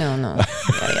you. No.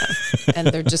 And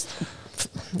they're just,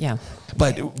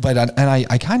 But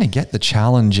I kind of get the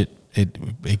challenge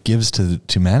it gives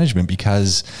to management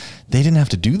because they didn't have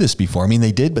to do this before. I mean,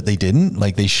 they did, but they didn't.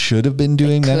 Like, they should have been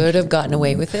doing that. Could have gotten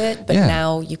away with it, but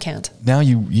now you can't. Now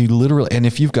you literally, and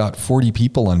if you've got 40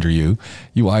 people under you,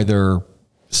 you either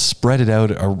spread it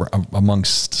out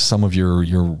amongst some of your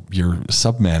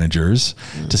sub-managers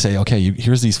to say, okay,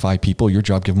 here's these 5 people, your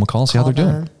job, give them a call, see how they're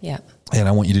doing. Yeah. And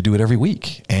I want you to do it every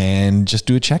week and just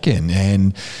do a check-in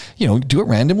and, you know, do it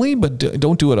randomly, but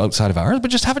don't do it outside of hours, but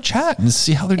just have a chat and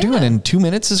see how they're doing. And 2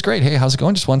 minutes is great. Hey, how's it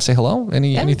going? Just want to say hello.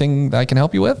 Anything that I can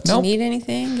help you with? Do you need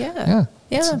anything? Yeah.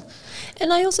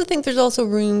 And I also think there's also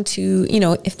room to, you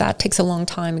know, if that takes a long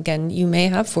time, again, you may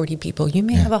have 40 people, you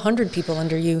may have 100 people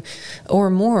under you or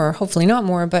more, hopefully not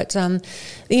more. But,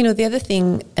 you know, the other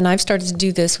thing, and I've started to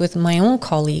do this with my own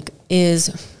colleague,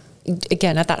 is,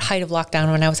 again, at that height of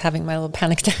lockdown when I was having my little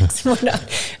panic attacks and whatnot,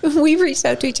 we reached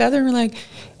out to each other and we're like,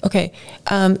 okay,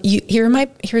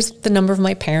 here's the number of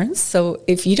my parents. So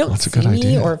if you don't see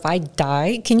me or if I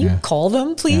die, can you call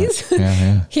them, please?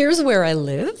 Here's where I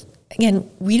live. Again,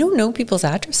 we don't know people's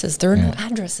addresses. There are no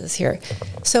addresses here.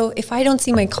 So if I don't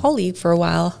see my colleague for a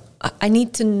while, I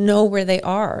need to know where they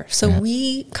are. So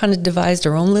we kind of devised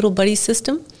our own little buddy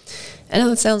system. I know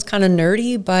it sounds kind of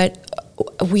nerdy, but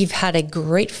we've had a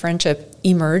great friendship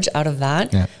emerge out of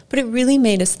that. But it really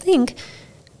made us think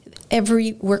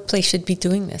every workplace should be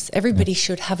doing this. Everybody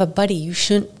should have a buddy. You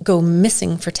shouldn't go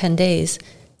missing for 10 days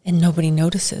and nobody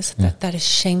notices. That is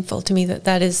shameful to me.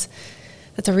 That's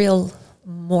a real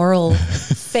moral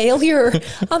failure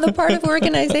on the part of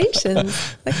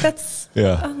organizations. Like, that's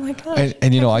oh my gosh.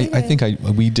 And you know, I think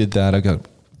we did that. I got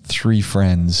 3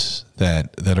 friends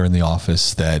that are in the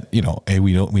office that, you know, hey,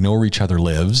 we know where each other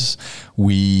lives.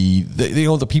 You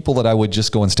know, the people that I would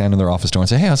just go and stand in their office door and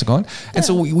say, hey, how's it going? And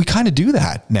so we kind of do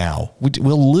that now.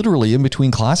 We'll literally in between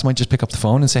class might just pick up the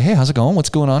phone and say, hey, how's it going? What's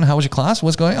going on? How was your class?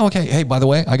 What's going on? Oh, okay. Hey, by the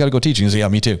way, I got to go teaching. You say, yeah,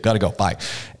 me too. Got to go. Bye.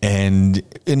 And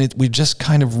we're just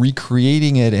kind of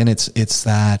recreating it. And it's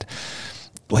that,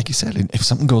 like you said, if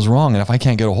something goes wrong and if I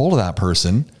can't get a hold of that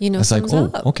person, you know, it's like, oh,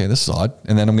 okay, this is odd.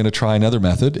 And then I'm going to try another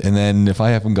method. And then if I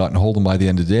haven't gotten a hold of them by the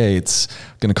end of the day, it's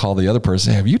going to call the other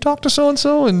person. Hey, have you talked to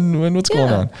so-and-so and what's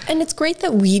going on? And it's great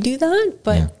that we do that,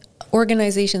 but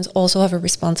organizations also have a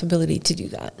responsibility to do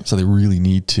that. So they really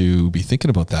need to be thinking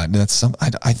about that. And that's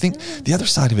I think the other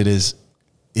side of it is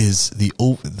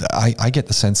I get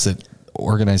the sense that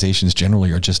organizations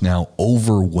generally are just now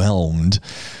overwhelmed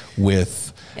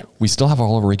with, we still have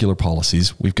all of our regular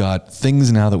policies. We've got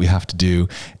things now that we have to do,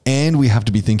 and we have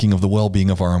to be thinking of the well-being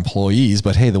of our employees.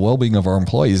 But hey, the well-being of our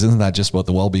employees, isn't that just about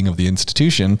the well-being of the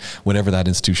institution, whatever that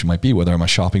institution might be, whether I'm a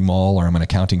shopping mall or I'm an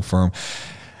accounting firm?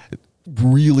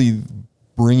 Really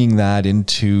bringing that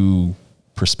into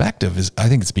perspective I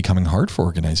think it's becoming hard for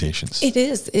organizations. It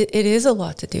is. It is a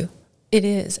lot to do. It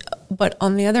is. But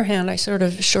on the other hand, I sort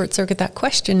of short circuit that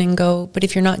question and go, but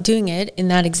if you're not doing it, in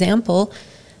that example,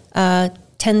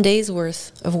 10 days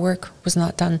worth of work was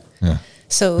not done. Yeah.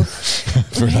 So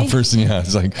for that person,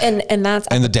 it's like, and that's,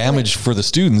 and the damage for the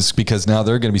students, because now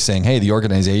they're going to be saying, hey, the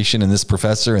organization and this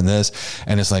professor and this,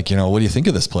 and it's like, you know, what do you think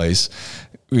of this place?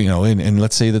 You know, and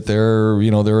let's say that they're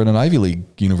in an Ivy League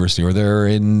university, or they're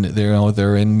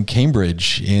in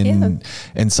Cambridge and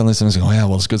suddenly someone's going, oh yeah,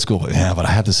 well, it's a good school, but but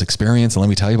I had this experience and let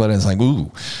me tell you about it. And it's like,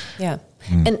 ooh. Yeah.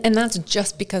 And that's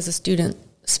just because the student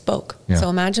spoke. Yeah. So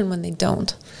imagine when they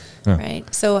don't. Yeah.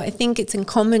 Right. So I think it's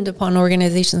incumbent upon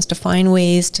organizations to find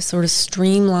ways to sort of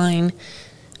streamline,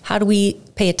 how do we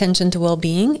pay attention to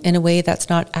well-being in a way that's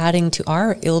not adding to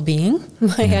our ill-being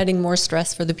by adding more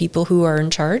stress for the people who are in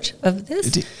charge of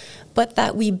this, but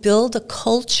that we build a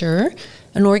culture,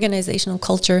 an organizational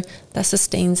culture that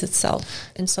sustains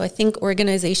itself. And so I think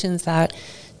organizations that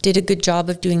did a good job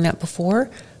of doing that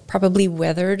before probably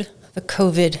weathered the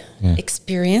COVID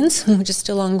experience, which is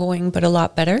still ongoing, but a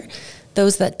lot better.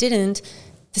 Those that didn't,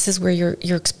 this is where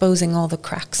you're exposing all the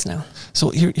cracks now. So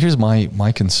here's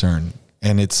my concern.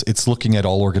 And it's looking at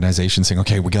all organizations saying,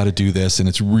 okay, we got to do this. And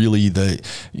it's really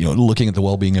looking at the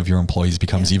well-being of your employees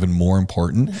becomes even more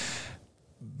important.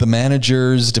 The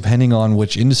managers, depending on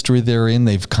which industry they're in,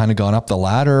 they've kind of gone up the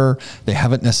ladder. They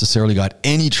haven't necessarily got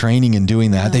any training in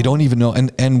doing that. No. They don't even know.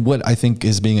 And what I think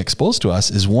is being exposed to us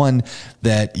is one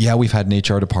that, we've had an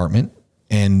HR department.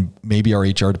 And maybe our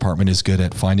HR department is good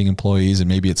at finding employees, and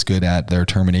maybe it's good at their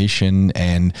termination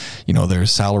and, their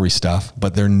salary stuff,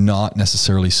 but they're not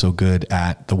necessarily so good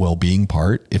at the well-being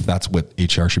part, if that's what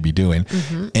HR should be doing.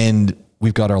 Mm-hmm. And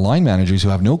we've got our line managers who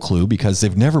have no clue because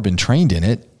they've never been trained in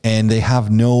it, and they have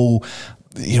no,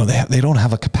 they don't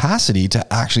have a capacity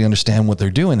to actually understand what they're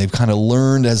doing. They've kind of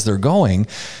learned as they're going.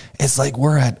 It's like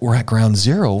we're at ground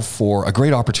zero for a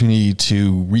great opportunity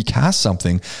to recast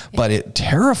something, but it's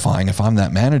terrifying if I'm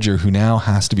that manager who now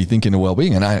has to be thinking of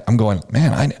well-being. And I'm going,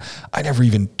 man, I never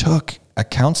even took a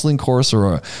counseling course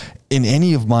or in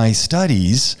any of my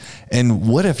studies. And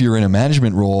what if you're in a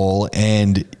management role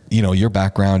and, your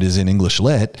background is in English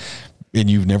Lit and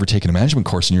you've never taken a management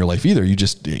course in your life either? You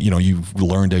just, you've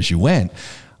learned as you went.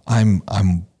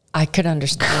 I could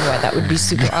understand why that would be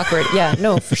super awkward. Yeah,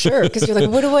 no, for sure. Because you're like,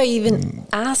 what do I even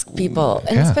ask people?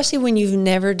 And especially when you've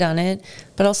never done it,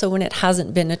 but also when it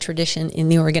hasn't been a tradition in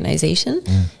the organization.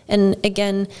 And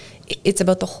again, it's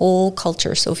about the whole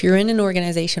culture. So if you're in an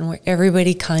organization where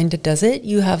everybody kind of does it,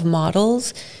 you have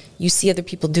models, you see other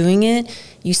people doing it,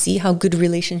 you see how good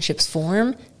relationships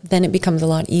form, then it becomes a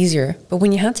lot easier. But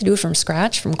when you have to do it from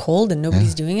scratch, from cold, and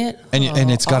nobody's doing it.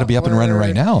 And it's got to be up and running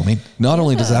right now. I mean, not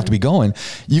only does it have to be going,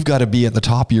 you've got to be at the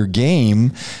top of your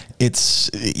game. It's,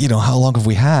 how long have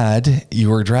we had?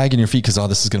 You were dragging your feet because,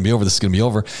 this is going to be over, this is going to be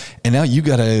over. And now you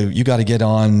got to get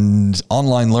on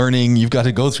online learning. You've got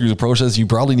to go through the process. You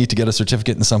probably need to get a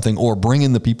certificate in something or bring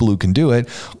in the people who can do it.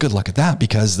 Good luck at that,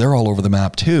 because they're all over the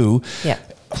map too. Yeah.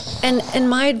 And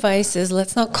my advice is,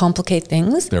 let's not complicate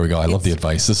things. There we go. I love the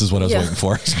advice. This is what I was waiting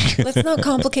for. Let's not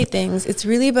complicate things. It's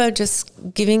really about just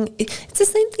giving. It's the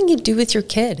same thing you do with your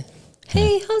kid.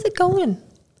 Hey, how's it going?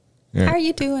 Yeah. How are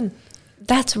you doing?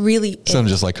 That's really it. Sounded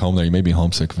just like home there. You made me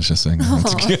homesick. I was just saying.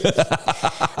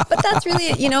 But that's really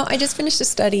it. I just finished a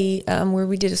study where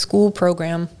we did a school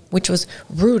program, which was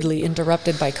rudely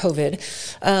interrupted by COVID.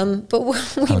 But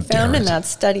what we found in that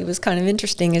study was kind of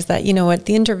interesting is that,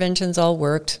 the interventions all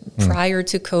worked. Prior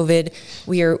to COVID,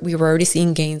 we were already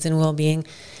seeing gains in well-being.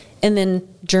 And then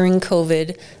during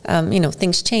COVID,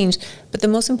 things changed. But the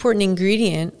most important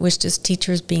ingredient was just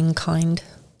teachers being kind.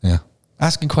 Yeah.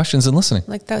 Asking questions and listening.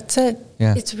 Like, that's it.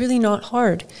 Yeah. It's really not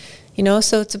hard.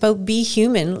 So it's about be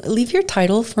human. Leave your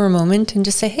title for a moment and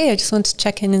just say, hey, I just want to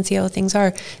check in and see how things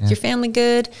are. Is your family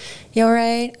good? You all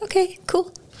right? Okay,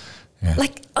 cool. Yeah.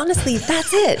 Like, honestly,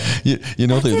 that's it.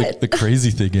 The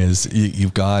crazy thing is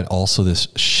you've got also this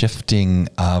shifting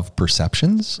of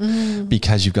perceptions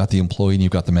because you've got the employee and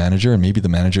you've got the manager, and maybe the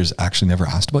manager's actually never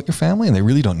asked about your family and they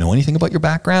really don't know anything about your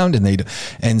background,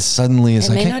 and suddenly it's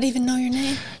and like, may not even know your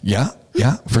name. Yeah,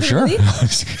 for sure.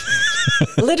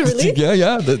 Literally.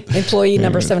 Yeah. Employee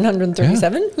number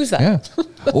 737. Who's that? Yeah.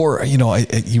 Or,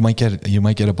 you might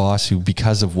get a boss who,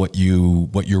 because of what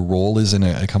your role is in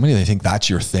a company, they think that's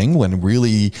your thing when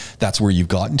really that's where you've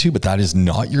gotten to, but that is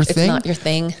not your thing. It's not your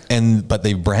thing. But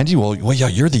they brand you, well, yeah,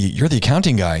 you're the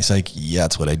accounting guy. It's like, yeah,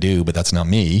 that's what I do, but that's not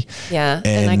me. Yeah.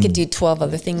 And I could do 12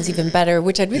 other things even better,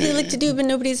 which I'd really like to do, but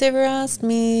nobody's ever asked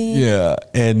me. Yeah.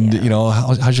 And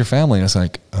how's your family? And it's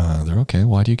like, they're okay.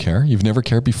 Why do you care? You've never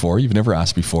cared before. You've never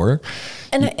asked before.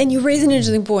 And you raise an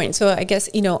interesting point. So I guess,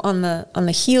 on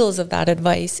the heels of that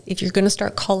advice, if you're going to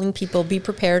start calling people, be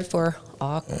prepared for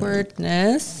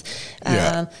awkwardness.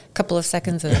 A couple of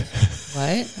seconds of,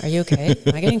 what? Are you okay?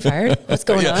 Am I getting fired? What's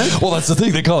going on? Well, that's the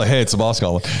thing. They call it, hey, it's the boss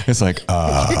calling. It's like,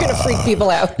 you're going to freak people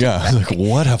out. Yeah. It's like,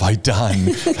 what have I done?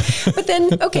 But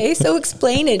then, okay, so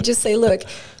explain it. Just say, look,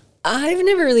 I've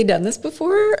never really done this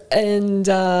before, and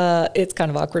it's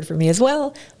kind of awkward for me as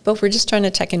well, but we're just trying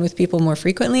to check in with people more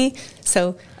frequently.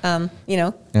 So,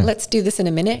 let's do this in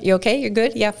a minute. You okay? You're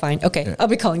good? Yeah, fine. Okay. Yeah. I'll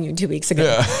be calling you in 2 weeks ago.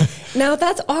 Yeah. Now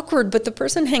that's awkward, but the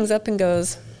person hangs up and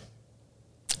goes,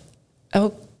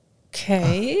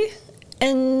 okay.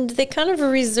 And they kind of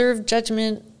reserve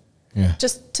judgment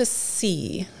just to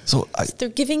see. So they're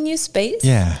giving you space.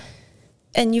 Yeah.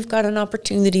 And you've got an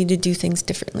opportunity to do things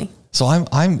differently. So I'm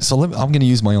going to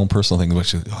use my own personal thing,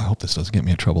 which I hope this doesn't get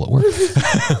me in trouble at work.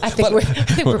 I think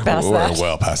we're past that. We're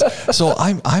well past. So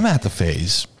I'm at the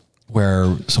phase where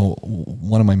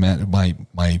one of my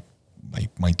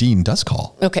dean does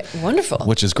call. Okay, wonderful.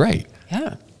 Which is great.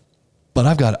 Yeah. But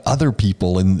I've got other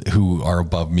people who are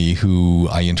above me who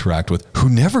I interact with who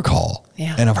never call.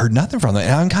 Yeah. And I've heard nothing from them.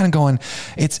 And I'm kind of going,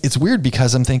 it's weird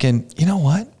because I'm thinking, you know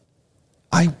what?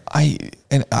 I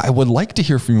would like to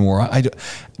hear from you more.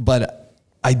 But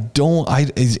I don't. I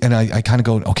kind of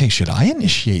go, okay, should I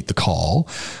initiate the call?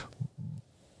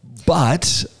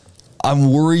 But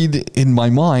I'm worried in my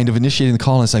mind of initiating the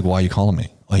call, and it's like, why are you calling me?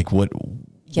 Like, what?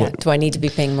 Yeah. Do I need to be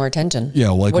paying more attention?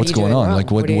 Yeah. Like, what's going on? Wrong?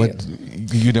 Like, what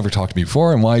you never talked to me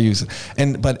before, and why you?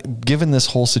 But given this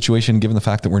whole situation, given the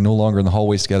fact that we're no longer in the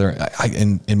hallways together,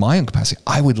 in my own capacity,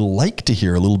 I would like to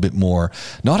hear a little bit more,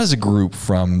 not as a group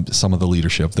from some of the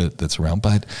leadership that's around,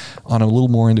 but on a little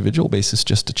more individual basis,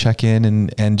 just to check in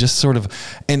and just sort of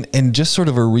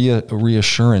a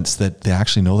reassurance that they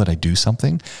actually know that I do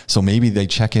something. So maybe they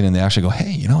check in and they actually go,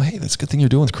 hey, that's a good thing you're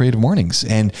doing with Creative Mornings,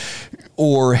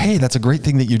 or hey, that's a great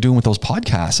thing that you're doing with those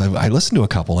podcasts. I listened to a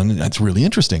couple and that's really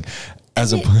interesting. And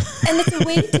it's a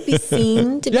way to be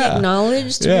seen, to be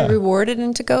acknowledged, to be rewarded,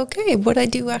 and to go, okay, what I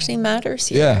do actually matters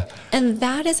here. Yeah. And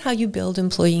that is how you build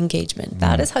employee engagement.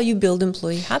 That is how you build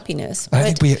employee happiness.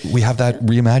 I think we have that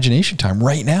reimagination time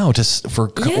right now for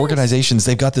organizations.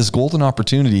 They've got this golden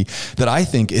opportunity that I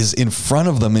think is in front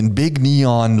of them in big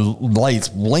neon lights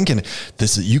blinking.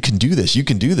 You can do this. You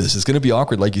can do this. It's going to be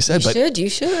awkward, like you said. You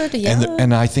should. Yeah.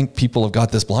 And I think people have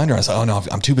got this blinder. I say, oh no,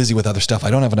 I'm too busy with other stuff. I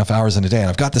don't have enough hours in a day, and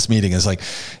I've got this meeting. It's like,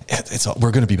 we're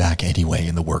going to be back anyway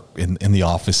in the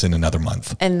office in another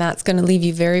month. And that's going to leave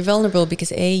you very vulnerable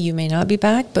because A, you may not be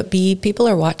back, but B, people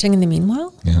are watching in the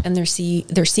meanwhile, and they're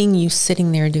seeing you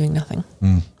sitting there doing nothing.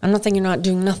 I'm not saying you're not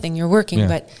doing nothing, you're working,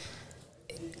 but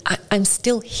I'm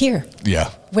still here. Yeah.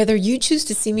 Whether you choose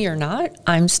to see me or not,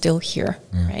 I'm still here,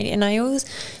 right? And I always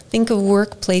think of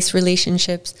workplace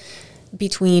relationships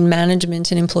between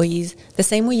management and employees the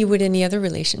same way you would any other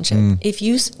relationship. If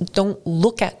you don't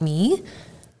look at me,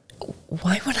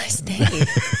 why would I stay?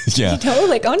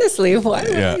 Honestly, why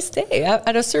would I stay?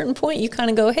 At a certain point, you kind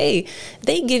of go, hey,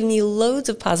 they give me loads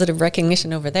of positive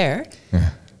recognition over there,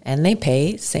 and they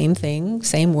pay, same thing,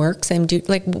 same work, same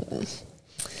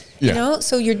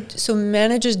so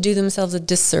managers do themselves a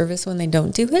disservice when they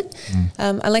don't do it.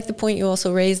 I like the point you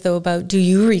also raised, though, about do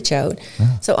you reach out?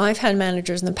 So I've had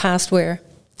managers in the past where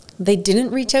they didn't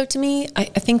reach out to me. I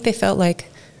think they felt like,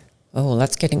 oh,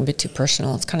 that's getting a bit too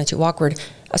personal. It's kind of too awkward.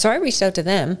 So I reached out to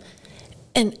them,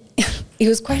 and it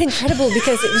was quite incredible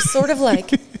because it was sort of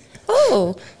like,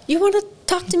 oh, you want to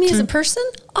talk to me as a person?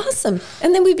 awesome.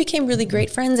 And then we became really great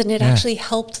friends, and it actually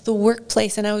helped the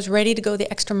workplace. And I was ready to go the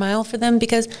extra mile for them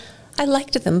because I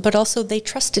liked them, but also they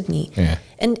trusted me. Yeah.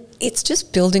 And it's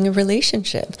just building a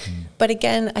relationship. But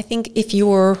again, I think if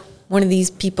you're one of these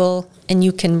people and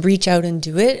you can reach out and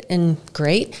do it, and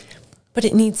great, but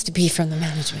it needs to be from the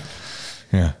management.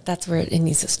 Yeah. That's where it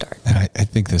needs to start. And I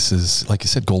think this is, like you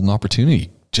said, golden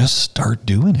opportunity. Just start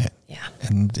doing it. Yeah.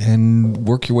 And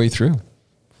work your way through.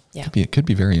 Yeah. It could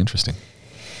be very interesting.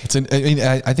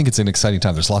 I think it's an exciting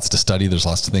time. There's lots to study. There's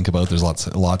lots to think about. There's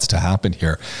lots to happen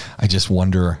here. I just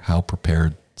wonder how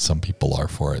prepared some people are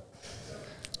for it.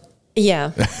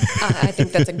 Yeah, I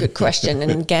think that's a good question.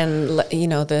 And again,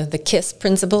 the KISS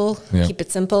principle, keep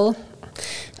it simple.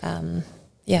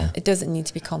 It doesn't need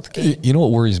to be complicated. You know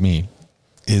what worries me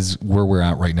is where we're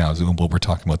at right now is what we're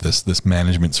talking about, this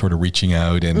management sort of reaching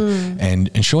out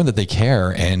and showing that they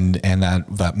care and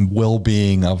that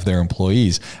well-being of their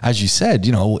employees. As you said,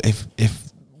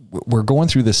 if we're going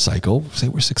through this cycle, say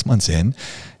we're 6 months in,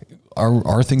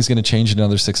 are things going to change in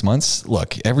another 6 months?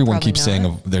 Look, everyone Probably keeps not.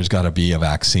 saying there's got to be a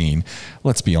vaccine.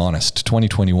 Let's be honest.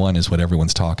 2021 is what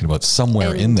everyone's talking about,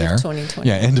 somewhere in there.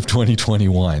 End of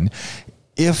 2021.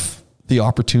 If the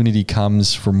opportunity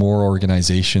comes for more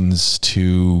organizations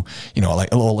to,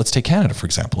 let's take Canada, for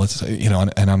example.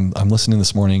 And I'm listening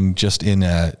this morning just in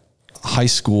a high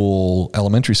school,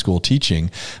 elementary school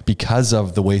teaching, because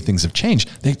of the way things have changed.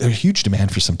 There's a huge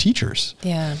demand for some teachers.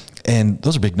 Yeah. And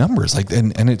those are big numbers.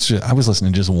 And it's just, I was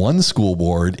listening to just one school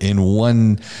board in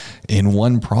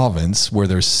one province where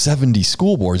there's 70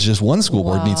 school boards. Just one school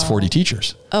board needs 40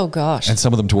 teachers. Oh gosh. And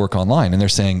some of them to work online. And they're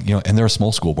saying, and they're a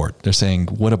small school board. They're saying,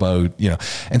 what about,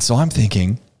 and so I'm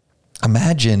thinking,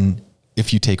 imagine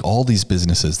if you take all these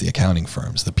businesses, the accounting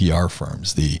firms, the PR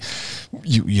firms, the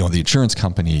insurance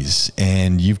companies,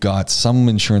 and you've got some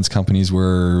insurance companies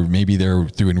where maybe they're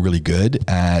doing really good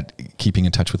at keeping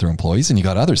in touch with their employees, and you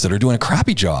got others that are doing a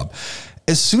crappy job.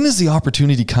 As soon as the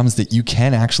opportunity comes that you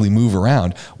can actually move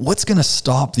around, what's going to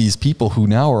stop these people who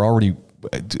now are already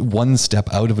one step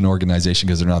out of an organization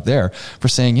because they're not there for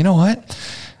saying, you know what?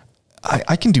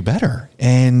 I can do better,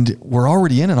 and we're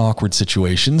already in an awkward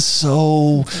situation.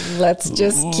 So let's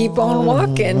just keep on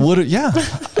walking.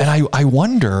 And I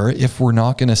wonder if we're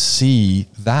not going to see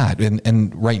that.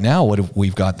 And right now,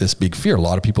 we've got this big fear. A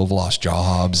lot of people have lost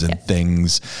jobs and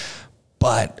things,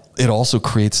 but it also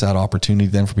creates that opportunity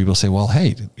then for people to say, well,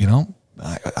 hey,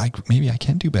 maybe I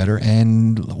can do better,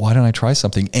 and why don't I try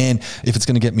something? And if it's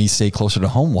going to get me stay closer to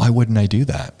home, why wouldn't I do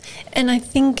that? And I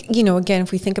think, again,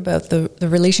 if we think about the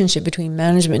relationship between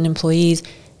management and employees,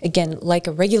 again, like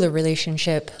a regular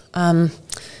relationship,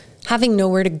 having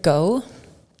nowhere to go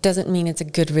doesn't mean it's a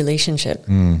good relationship.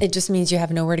 It just means you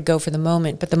have nowhere to go for the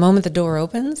moment. But the moment the door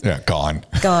opens, gone.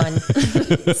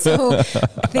 So I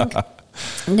think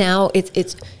now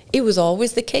it was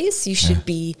always the case. You should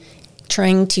be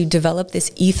trying to develop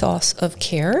this ethos of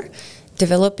care,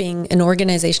 developing an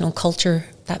organizational culture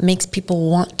that makes people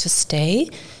want to stay,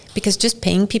 because just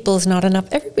paying people is not enough.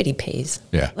 Everybody pays.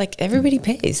 Yeah. Like everybody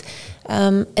pays.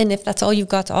 And if that's all you've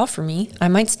got to offer me, I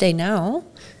might stay now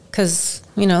because,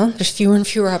 there's fewer and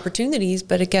fewer opportunities.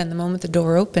 But again, the moment the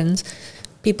door opens,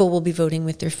 people will be voting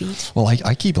with their feet. Well,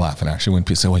 I keep laughing actually when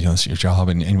people say, well, it's your job,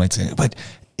 and you might say, but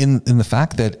in the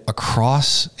fact that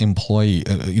across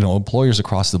employers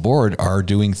across the board are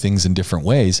doing things in different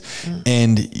ways,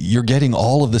 and you're getting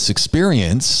all of this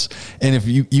experience, and if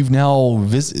you've now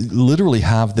literally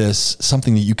have this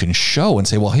something that you can show and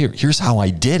say, well, here's how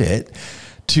I did it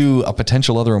to a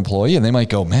potential other employee, and they might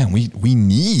go, man, we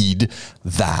need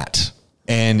that.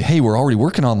 And hey, we're already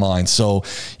working online, so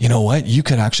you know what? You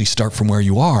could actually start from where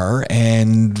you are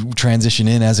and transition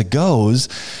in as it goes.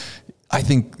 I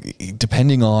think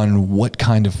depending on what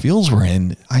kind of fields we're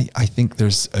in, I think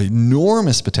there's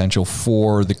enormous potential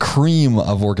for the cream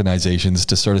of organizations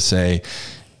to sort of say,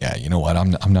 yeah, you know what,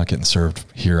 I'm not getting served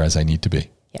here as I need to be.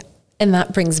 Yeah. And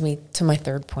that brings me to my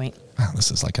third point. Wow,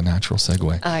 this is like a natural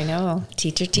segue. I know.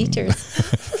 Teachers.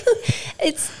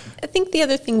 I think the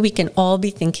other thing we can all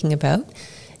be thinking about,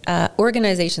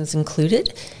 organizations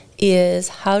included, is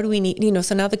how do we need,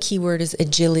 so now the key word is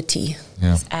agility,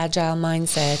 this agile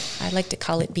mindset. I like to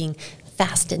call it being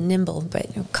fast and nimble, but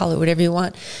call it whatever you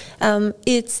want.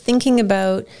 It's thinking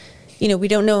about, we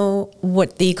don't know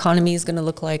what the economy is going to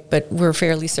look like, but we're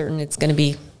fairly certain it's going to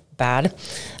be bad.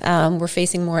 We're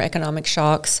facing more economic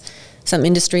shocks. Some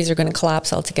industries are going to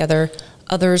collapse altogether.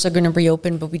 Others are going to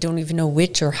reopen, but we don't even know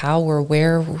which or how or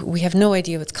where. We have no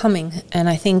idea what's coming. And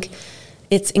I think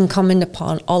it's incumbent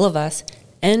upon all of us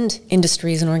and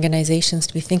industries and organizations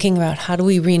to be thinking about how do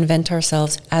we reinvent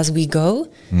ourselves as we go.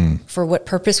 For what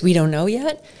purpose we don't know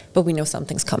yet, but we know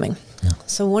something's coming.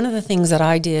 So one of the things that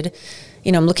I did,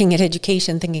 I'm looking at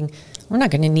education thinking we're not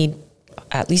going to need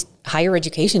at least higher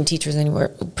education teachers anywhere,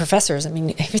 professors. I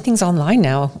mean, everything's online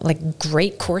now. Like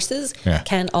great courses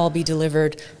can all be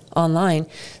delivered online.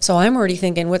 So I'm already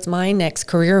thinking, what's my next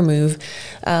career move?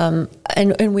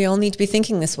 And we all need to be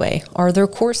thinking this way. Are there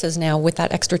courses now with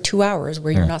that extra 2 hours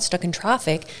where you're not stuck in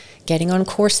traffic, getting on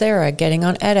Coursera, getting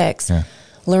on edX,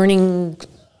 learning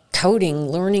coding,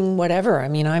 learning whatever. I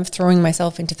mean, I'm throwing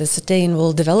myself into the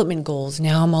sustainable development goals.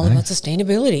 Now I'm all about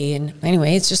sustainability. And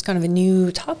anyway, it's just kind of a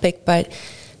new topic, but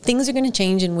things are going to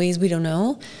change in ways we don't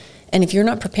know. And if you're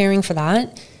not preparing for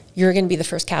that, you're going to be the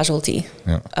first casualty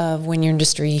of when your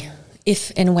industry,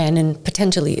 if and when, and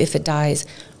potentially if it dies.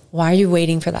 Why are you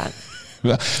waiting for that?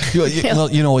 Well,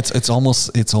 it's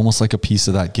almost like a piece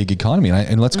of that gig economy.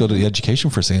 And let's go to the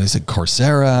education for a second. I said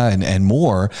Coursera and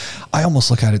more. I almost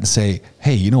look at it and say,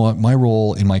 hey, you know what? My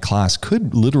role in my class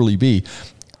could literally be,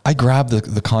 I grab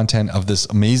the content of this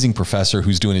amazing professor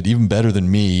who's doing it even better than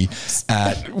me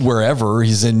at wherever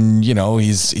he's in.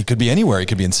 He could be anywhere. He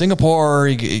could be in Singapore.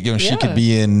 She could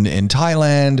be in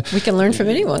Thailand. We can learn from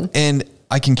anyone, and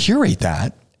I can curate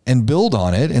that and build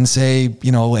on it and say,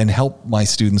 and help my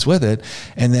students with it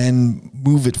and then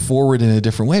move it forward in a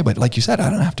different way. But like you said,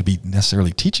 I don't have to be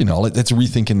necessarily teaching all it. That's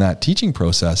rethinking that teaching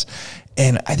process.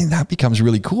 And I think that becomes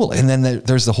really cool. And then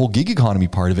there's the whole gig economy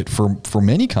part of it for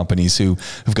many companies who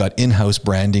have got in-house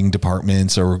branding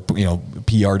departments or,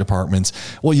 PR departments.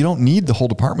 Well, you don't need the whole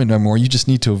department anymore. You just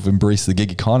need to have embraced the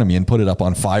gig economy and put it up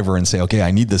on Fiverr and say, okay,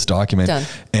 I need this document. Done.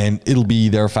 And it'll be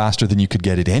there faster than you could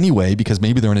get it anyway, because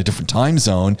maybe they're in a different time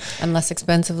zone. And less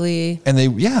expensively. And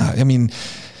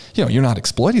you're not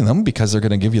exploiting them because they're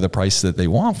going to give you the price that they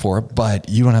want for it, but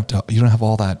you don't have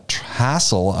all that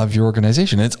hassle of your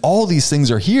organization. It's all these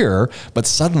things are here, but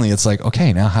suddenly it's like,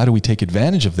 okay, now how do we take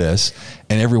advantage of this?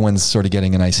 And everyone's sort of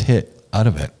getting a nice hit out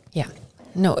of it. Yeah,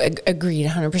 no, agreed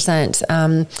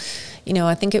 100%.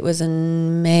 I think it was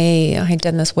in May, I had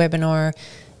done this webinar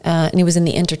and it was in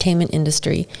the entertainment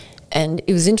industry. And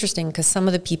it was interesting because some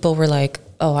of the people were like,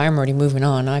 oh, I'm already moving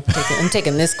on. I'm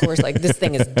taking this course. Like, this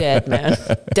thing is dead, man.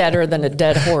 Deader than a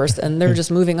dead horse. And they're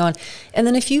just moving on. And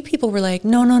then a few people were like,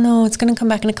 no, it's going to come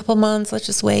back in a couple of months. Let's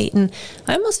just wait. And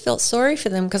I almost felt sorry for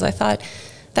them because I thought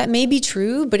that may be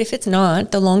true. But if it's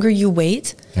not, the longer you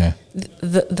wait,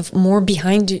 the more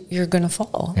behind you're going to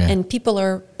fall. Yeah. And people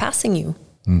are passing you.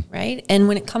 Right. And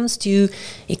when it comes to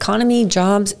economy,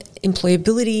 jobs,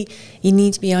 employability, you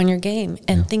need to be on your game.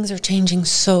 And things are changing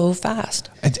so fast.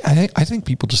 I think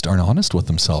people just aren't honest with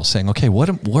themselves, saying, okay, where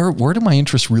do my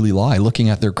interests really lie? Looking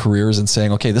at their careers and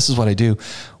saying, okay, this is what I do.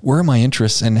 Where are my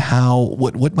interests and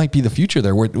what might be the future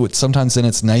there? Sometimes then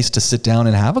it's nice to sit down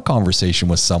and have a conversation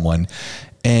with someone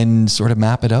and sort of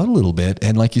map it out a little bit.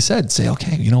 And like you said, say,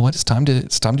 okay, you know what? It's time to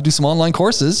do some online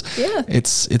courses. Yeah.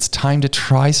 It's time to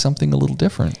try something a little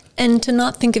different. And to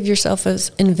not think of yourself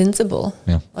as invincible.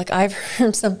 Yeah. Like I've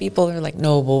heard some people are like,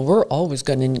 no, well, we're always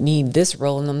going to need this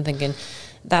role. And I'm thinking,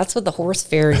 that's what the horse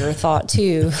farrier thought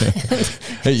too.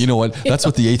 Hey, you know what? That's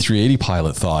what the A380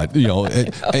 pilot thought.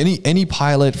 Any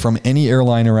pilot from any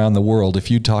airline around the world, if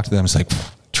you talk to them, it's like,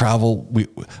 travel,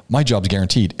 my job's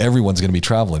guaranteed. Everyone's going to be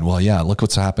traveling. Well, yeah, look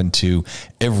what's happened to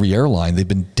every airline. They've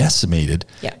been decimated.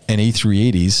 Yeah. And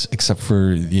A380s, except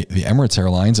for the Emirates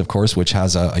Airlines, of course, which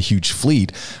has a huge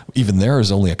fleet. Even there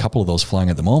is only a couple of those flying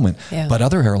at the moment. Yeah. But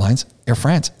other airlines, Air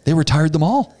France, they retired them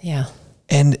all. Yeah.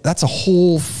 And that's a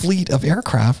whole fleet of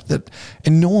aircraft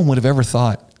and no one would have ever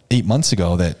thought 8 months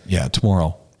ago that,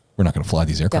 tomorrow we're not going to fly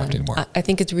these aircraft anymore. I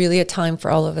think it's really a time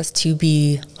for all of us to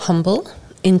be humble.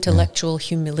 Intellectual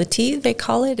humility, they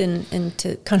call it, and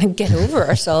to kind of get over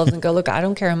ourselves and go, look, I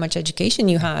don't care how much education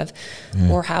you have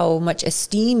or how much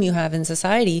esteem you have in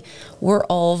society. We're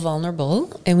all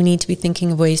vulnerable and we need to be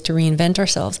thinking of ways to reinvent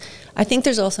ourselves. I think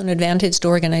there's also an advantage to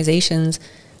organizations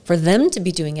for them to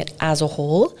be doing it as a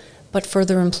whole, but for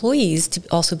their employees to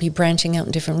also be branching out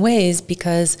in different ways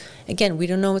because, again, we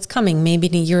don't know what's coming. Maybe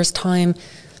in a year's time,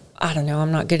 I don't know,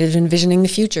 I'm not good at envisioning the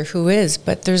future. Who is?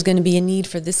 But there's going to be a need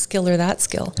for this skill or that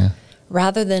skill. Yeah.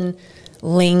 Rather than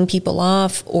laying people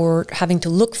off or having to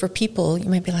look for people, you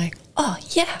might be like, oh,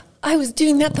 yeah, I was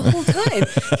doing that the whole time.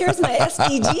 Here's my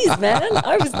SDGs, man.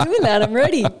 I was doing that. I'm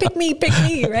ready. Pick me,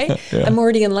 right? Yeah. I'm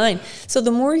already in line. So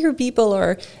the more your people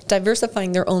are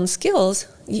diversifying their own skills,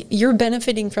 you're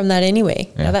benefiting from that anyway.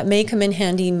 Yeah. Now that may come in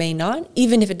handy, may not.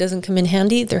 Even if it doesn't come in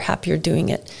handy, they're happier doing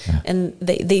it. Yeah. And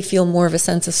they feel more of a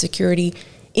sense of security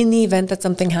in the event that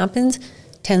something happens.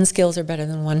 10 skills are better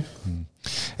than one.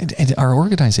 And our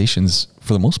organizations,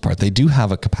 for the most part, they do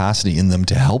have a capacity in them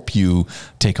to help you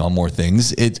take on more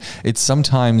things. It's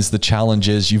sometimes the challenge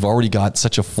is you've already got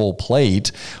such a full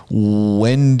plate.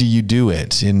 When do you do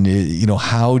it? And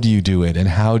how do you do it? And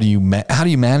how do you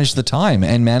manage the time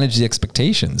and manage the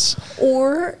expectations?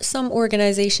 Or some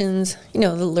organizations,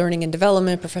 the learning and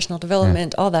development, professional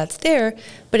development, all that's there,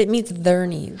 but it meets their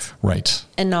needs, right,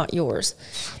 and not yours.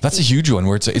 That's a huge one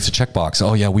where it's a checkbox.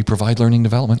 Oh yeah, we provide learning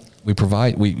development. We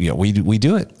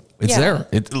do it. It's there.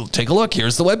 Take a look.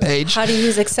 Here's the webpage. How to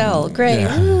use Excel. Great.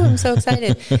 Yeah. Ooh, I'm so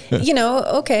excited.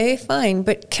 Okay, fine.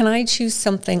 But can I choose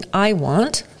something I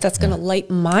want that's going to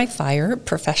light my fire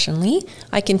professionally?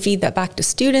 I can feed that back to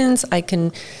students. I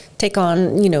can take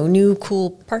on, new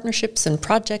cool partnerships and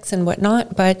projects and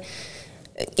whatnot. But,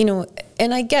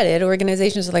 and I get it.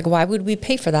 Organizations are like, why would we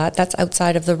pay for that? That's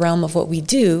outside of the realm of what we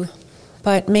do.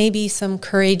 But maybe some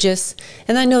courageous,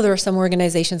 and I know there are some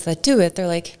organizations that do it. They're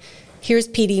like, here's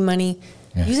PD money.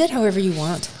 Yeah. Use it however you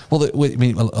want. Well,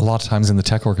 a lot of times in the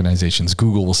tech organizations,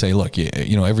 Google will say, look,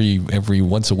 every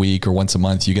once a week or once a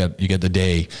month, you get the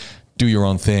day, do your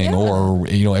own thing. Yeah. Or,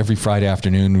 every Friday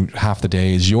afternoon, half the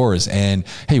day is yours. And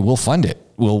hey, we'll fund it.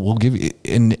 We'll give you,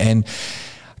 and kind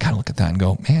of look at that and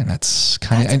go, man, that's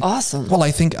awesome. Well,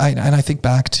 I think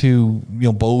back to,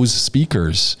 Bose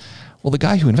speakers. Well, the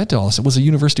guy who invented all this was a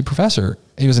university professor.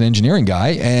 He was an engineering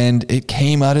guy, and it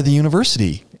came out of the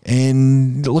university.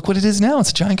 And look what it is now. It's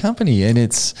a giant company, and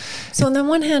it's... So on the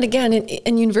one hand, again,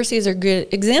 and universities are a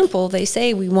good example. They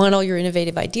say, we want all your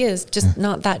innovative ideas, just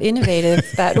not that innovative.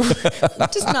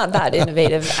 Just not that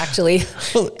innovative, actually.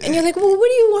 And you're like, well, what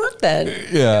do you want then?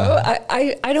 Yeah.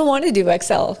 I don't want to do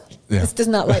Excel. Yeah. This does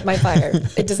not light my fire.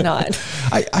 It does not.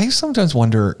 I sometimes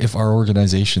wonder if our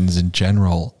organizations in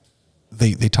general...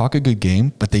 They talk a good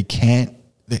game, but they can't.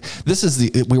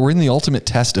 We're in the ultimate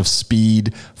test of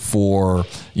speed for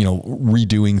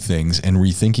redoing things and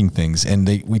rethinking things, and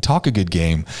we talk a good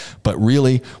game, but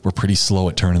really we're pretty slow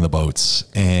at turning the boats,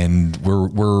 and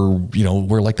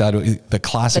we're like that, the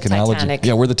classic analogy. Titanic.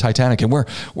 Yeah, we're the Titanic, and we're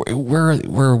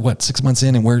what, 6 months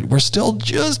in, and we're still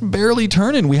just barely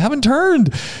turning. We haven't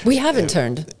turned.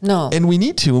 No, and we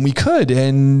need to, and we could,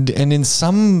 and in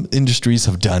some industries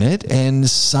have done it, and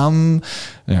some.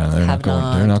 Yeah, they're not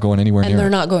going anywhere near. And they're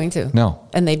not going to. No.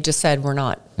 And they've just said we're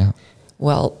not. Yeah.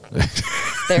 Well,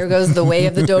 there goes the way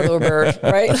of the dodo bird,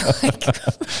 right?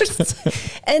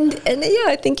 And yeah,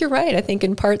 I think you're right. I think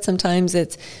in part sometimes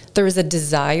there is a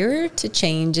desire to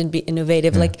change and be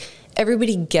innovative. Yeah. Like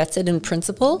everybody gets it in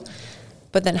principle,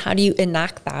 but then how do you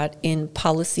enact that in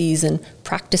policies and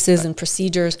practices and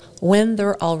procedures when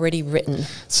they're already written?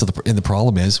 So the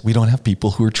problem is we don't have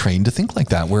people who are trained to think like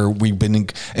that, where we've been,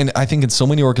 and I think in so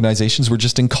many organizations, we're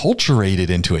just enculturated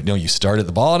into it. You start at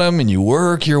the bottom and you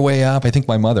work your way up. I think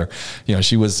my mother,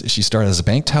 she started as a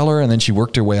bank teller, and then she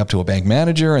worked her way up to a bank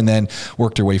manager, and then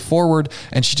worked her way forward,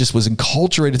 and she just was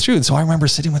enculturated through. And so I remember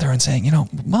sitting with her and saying,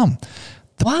 Mom,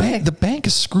 the bank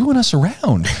is screwing us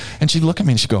around. And she'd look at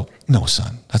me and she'd go, no,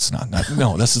 son, that's not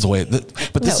no, this is the way,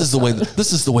 this is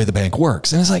the way the bank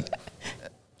works. And it's like,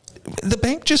 the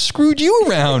bank just screwed you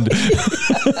around.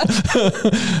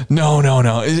 No.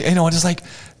 It's like,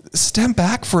 step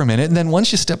back for a minute. And then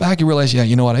once you step back, you realize, I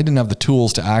didn't have the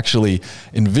tools to actually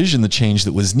envision the change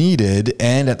that was needed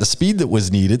and at the speed that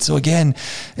was needed. So again,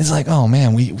 it's like, oh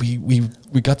man,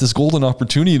 we got this golden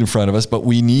opportunity in front of us, but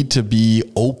we need to be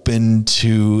open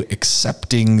to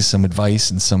accepting some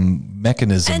advice and some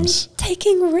mechanisms. And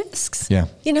taking risks. Yeah.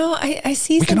 I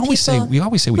see we always say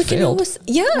we failed.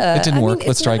 It didn't work.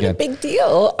 Let's try again. It's not a big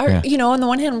deal. On the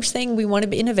one hand, we're saying we want to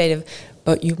be innovative,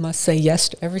 but you must say yes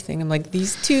to everything. I'm like,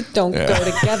 these two don't go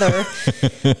together.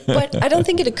 But I don't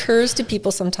think it occurs to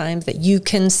people sometimes that you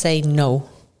can say no.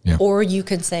 Yeah. Or you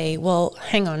can say, well,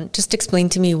 hang on, just explain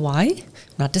to me why.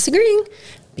 I'm not disagreeing,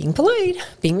 being polite,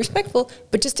 being respectful,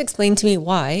 but just explain to me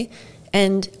why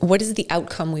and what is the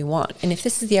outcome we want. And if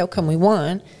this is the outcome we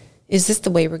want, is this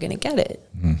the way we're going to get it?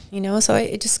 Mm. So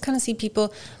I just kind of see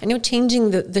people, I know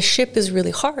changing the ship is really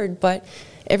hard, but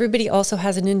everybody also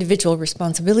has an individual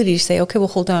responsibility to say, okay, well,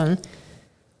 hold on.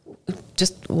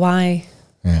 Just why?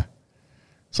 Yeah.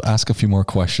 So ask a few more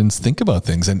questions, think about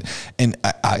things. And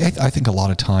I think a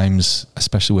lot of times,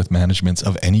 especially with managements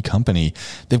of any company,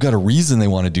 they've got a reason they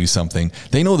want to do something.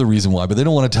 They know the reason why, but they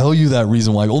don't want to tell you that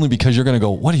reason why, only because you're going to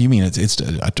go, what do you mean?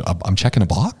 I'm checking a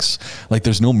box? Like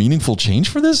there's no meaningful change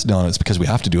for this? No, it's because we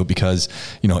have to do it because,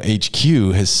 HQ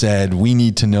has said we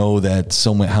need to know that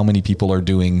how many people are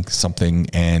doing something.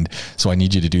 And so I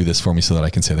need you to do this for me so that I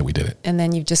can say that we did it. And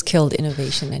then you've just killed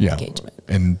innovation and engagement.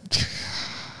 And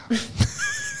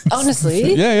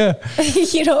Honestly. Yeah.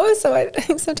 You know, so I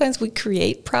think sometimes we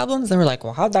create problems and we're like,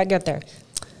 well, how'd that get there?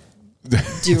 Do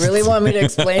you really want me to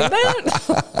explain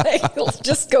that? Like,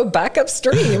 just go back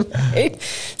upstream. Right?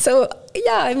 So,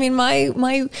 yeah, I mean,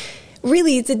 my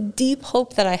really, it's a deep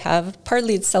hope that I have.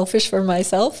 Partly it's selfish for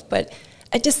myself, but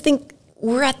I just think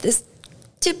we're at this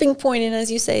tipping point. And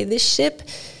as you say, this ship,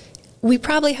 we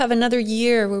probably have another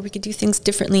year where we could do things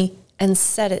differently and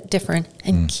set it different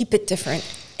and keep it different.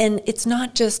 And it's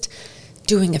not just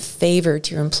doing a favor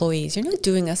to your employees. You're not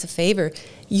doing us a favor.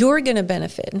 You're going to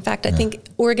benefit. In fact, I think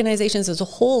organizations as a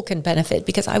whole can benefit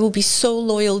because I will be so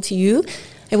loyal to you.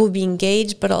 I will be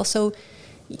engaged, but also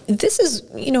this is,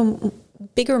 you know,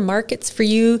 bigger markets for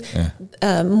you,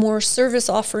 more service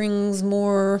offerings,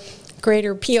 more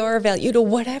greater PR value, you know,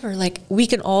 whatever. Like, we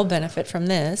can all benefit from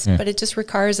this, but it just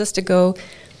requires us to go,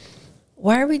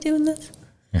 why are we doing this?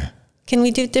 Yeah. Can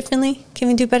we do it differently? Can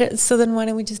we do better? So then why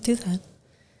don't we just do that?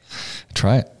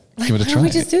 Try it. Like, Give it a why try. don't we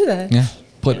just do that? Yeah.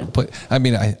 But I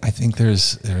mean, I think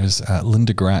there's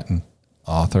Linda Grattan,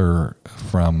 author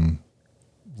from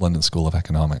London School of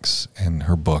Economics, and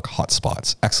her book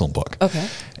Hotspots, excellent book. Okay.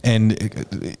 And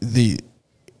the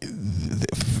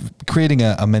creating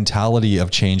a mentality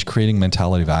of change, creating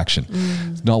mentality of action.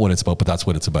 It's not what it's about, but that's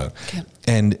what it's about. Okay.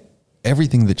 And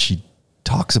everything that she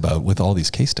talks about with all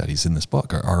these case studies in this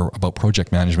book are about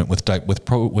project management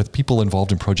with people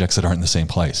involved in projects that aren't in the same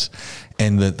place.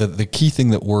 And the key thing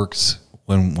that works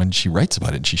when she writes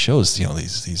about it, and she shows, you know,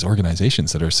 these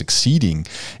organizations that are succeeding,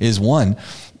 is one,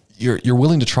 you're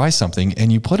willing to try something,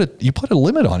 and you put a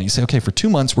limit on it. You say, okay, for 2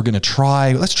 months,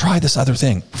 let's try this other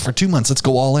thing. For 2 months, let's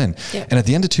go all in. Yeah. And at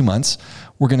the end of 2 months,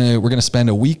 we're gonna spend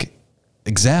a week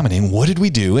examining what did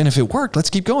we do, and if it worked, let's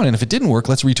keep going, and if it didn't work,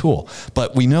 let's retool.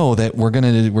 But we know that we're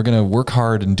gonna work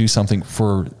hard and do something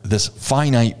for this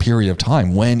finite period of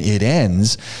time. When it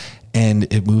ends and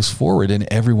it moves forward, and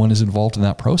everyone is involved in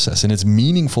that process, and it's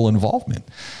meaningful involvement.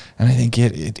 And I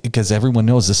think because everyone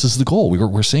knows this is the goal.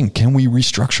 We're saying, can we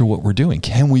restructure what we're doing?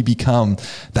 Can we become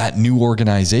that new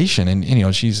organization? And you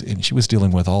know, she was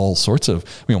dealing with all sorts of,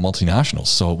 you know, multinationals,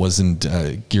 so it wasn't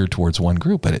geared towards one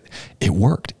group, but it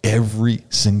worked every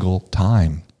single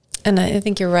time. And I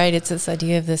think you're right. It's this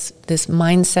idea of this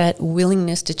mindset,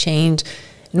 willingness to change,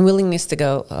 and willingness to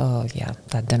go, oh yeah,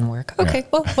 that didn't work. Okay,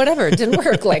 well, whatever, it didn't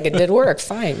work. Like, it did work,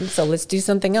 fine. So let's do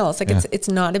something else. Like, it's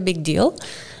not a big deal.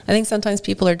 I think sometimes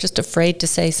people are just afraid to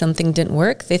say something didn't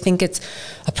work. They think it's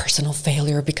a personal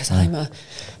failure because I'm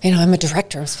a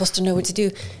director. I'm supposed to know what to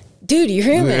do. Dude, you're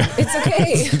human. It's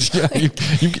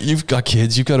okay. You've got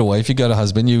kids. You've got a wife. You've got a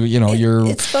husband.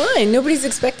 It's fine. Nobody's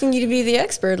expecting you to be the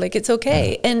expert. Like, it's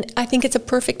okay. Yeah. And I think it's a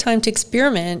perfect time to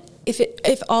experiment.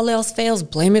 If all else fails,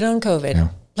 blame it on COVID. Yeah.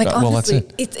 Like, honestly,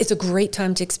 it's a great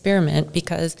time to experiment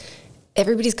because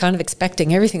everybody's kind of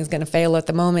expecting everything's going to fail at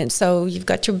the moment. So you've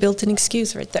got your built-in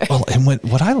excuse right there. Well, and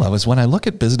what I love is when I look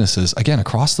at businesses, again,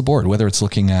 across the board, whether it's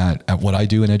looking at what I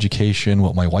do in education,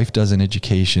 what my wife does in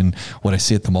education, what I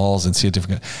see at the malls and see a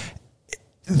different,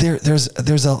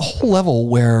 there's a whole level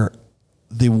where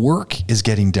the work is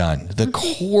getting done. The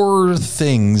core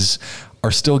things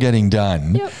are still getting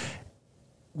done. Yep.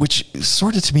 Which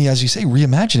sort of, to me, as you say,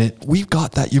 reimagine it. We've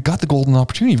got that. You've got the golden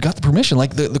opportunity. You've got the permission.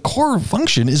 Like, the core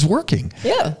function is working.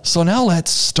 Yeah. So now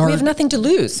let's start. We have nothing to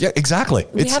lose. Yeah, exactly.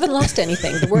 We haven't lost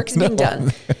anything. The work's being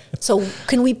done. So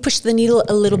can we push the needle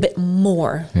a little bit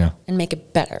more and make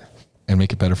it better? And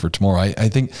make it better for tomorrow. I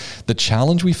think the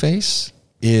challenge we face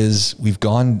is we've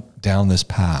gone down this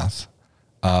path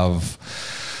of,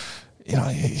 you know,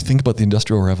 you think about the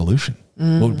Industrial Revolution.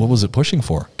 What was it pushing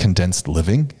for? Condensed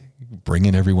living.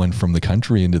 Bringing everyone from the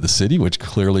country into the city, which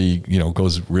clearly, you know,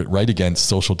 goes right against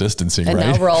social distancing. And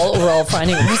right? now we're all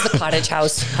finding, where's the cottage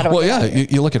house?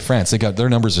 You look at France; their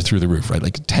numbers are through the roof, right?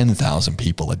 Like 10,000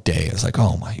 people a day. It's like,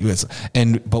 oh my!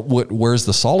 Where's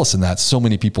the solace in that? So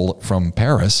many people from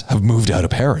Paris have moved out of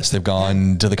Paris. They've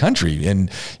gone to the country and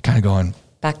kind of going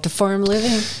back to farm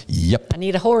living. Yep. I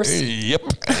need a horse. Yep.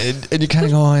 and you're kind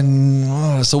of going.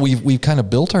 Oh. So we've kind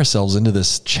of built ourselves into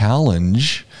this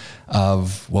challenge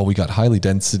of, well, we got high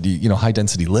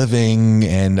density living,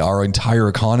 and our entire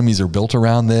economies are built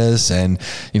around this, and,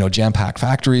 you know, jam-packed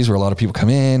factories where a lot of people come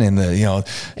in, and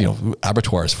the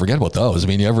abattoirs, forget about those. I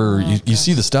mean, you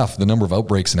see the stuff, the number of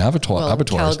outbreaks in abattoirs.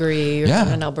 Calgary or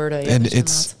in Alberta. And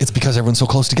it's because everyone's so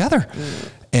close together.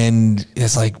 And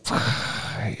it's like,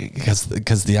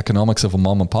 because the economics of a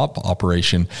mom and pop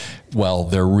operation, well,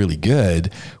 they're really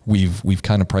good. We've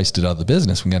kind of priced it out of the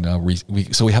business.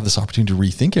 So we have this opportunity to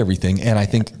rethink everything. And I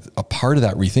think a part of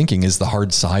that rethinking is the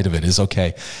hard side of it is,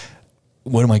 okay,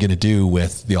 what am I going to do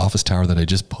with the office tower that I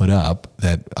just put up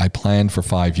that I planned for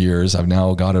 5 years? I've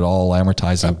now got it all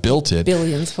amortized. I've built it.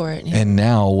 Billions for it. Yeah. And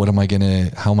now how am I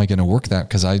going to work that?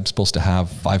 Because I'm supposed to have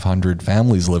 500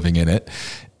 families living in it.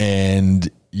 And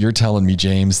you're telling me,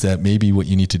 James, that maybe what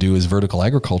you need to do is vertical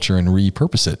agriculture and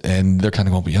repurpose it. And they're kind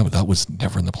of going, but yeah, but that was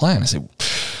never in the plan. I say,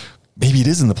 maybe it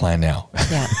is in the plan now.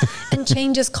 Yeah. And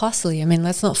change is costly. I mean,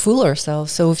 let's not fool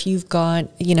ourselves. So if you've got,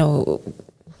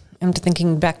 I'm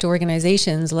thinking back to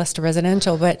organizations, less to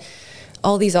residential, but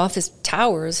all these office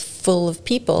towers full of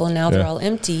people and now they're all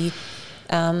empty.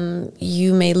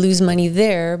 You may lose money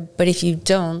there, but if you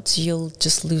don't, you'll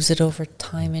just lose it over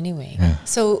time anyway. Yeah.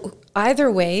 So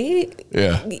either way,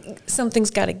 something's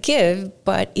got to give,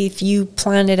 but if you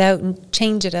plan it out and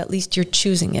change it, at least you're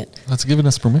choosing it. That's giving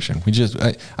us permission.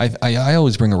 I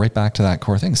always bring it right back to that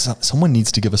core thing. Someone needs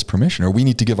to give us permission, or we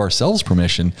need to give ourselves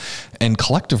permission and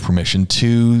collective permission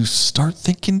to start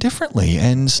thinking differently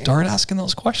and start asking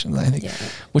those questions, I think,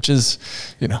 which is,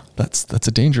 that's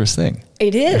a dangerous thing.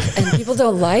 It is. And people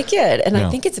don't like it. And I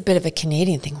think it's a bit of a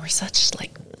Canadian thing. We're such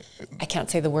I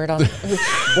can't say the word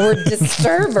word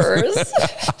disturbers.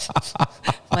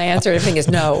 My answer to everything is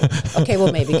no. Okay,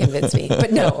 well, maybe convince me,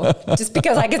 but no, just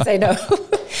because I can say no.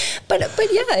 But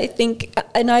yeah, I think,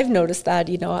 and I've noticed that,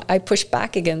 I push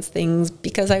back against things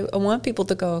because I want people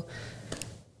to go,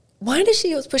 why does she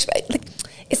always push back? Like,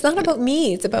 it's not about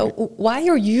me. It's about why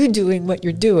are you doing what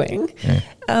you're doing? Yeah.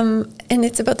 And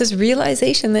it's about this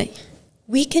realization that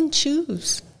we can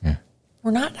choose. We're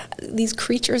not these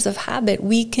creatures of habit.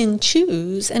 We can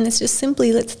choose. And it's just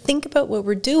simply, let's think about what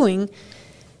we're doing.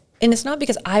 And it's not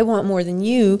because I want more than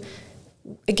you.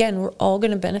 Again, we're all going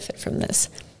to benefit from this.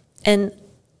 And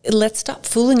let's stop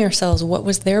fooling ourselves. What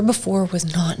was there before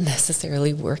was not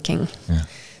necessarily working. Yeah.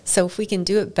 So if we can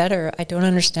do it better, I don't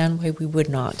understand why we would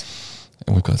not.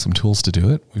 And we've got some tools to do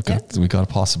it. We've got a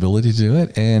possibility to do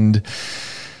it. And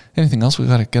anything else we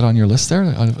got to get on your list there?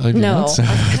 No.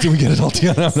 Did we get it all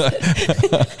together?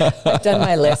 I've done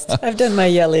my list. I've done my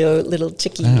yellow little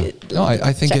chicky. Yeah. No,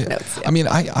 I think notes, I mean,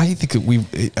 I think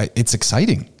that it's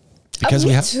exciting because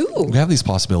we have these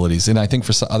possibilities. And I think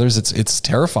for others, it's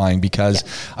terrifying because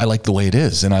I like the way it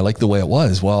is and I like the way it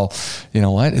was. Well, you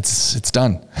know what? It's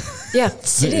done. Yeah,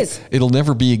 it is. It'll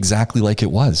never be exactly like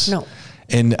it was. No.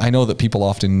 And I know that people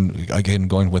often, again,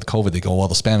 going with COVID, they go, well,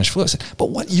 the Spanish flu. I said, but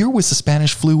what year was the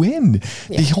Spanish flu in?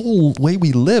 Yeah. The whole way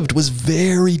we lived was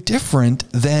very different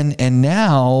then and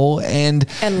now. And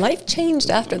life changed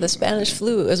after the Spanish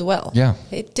flu as well. Yeah.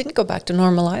 It didn't go back to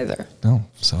normal either. No.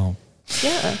 So...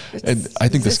 yeah. And I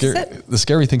think the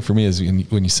scary thing for me is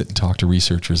when you sit and talk to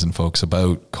researchers and folks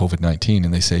about COVID-19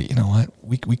 and they say, you know what,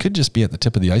 we could just be at the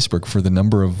tip of the iceberg for the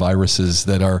number of viruses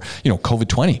that are,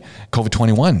 COVID-20,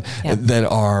 COVID-21, that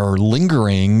are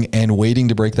lingering and waiting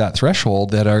to break that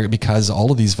threshold, that are because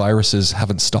all of these viruses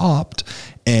haven't stopped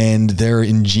and they're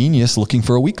ingenious looking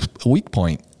for a weak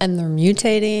point. And they're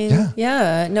mutating.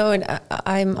 Yeah. No, and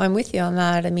I'm with you on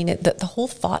that. I mean, the whole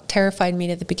thought terrified me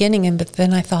at the beginning, but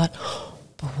then I thought,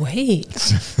 but wait,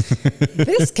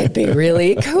 this could be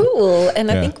really cool. And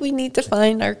I think we need to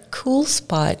find our cool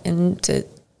spot and to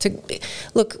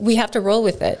look, we have to roll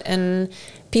with it. And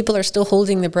people are still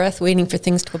holding their breath, waiting for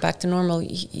things to go back to normal.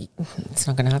 It's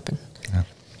not going to happen. Yeah.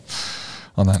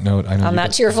 On that note,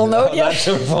 cheerful note,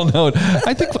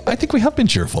 I think we have been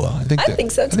cheerful though. I think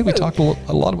so too. I think we talked a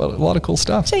lot about a lot of cool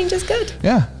stuff. Change is good.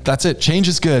 Yeah, that's it. Change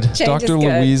is good. Dr.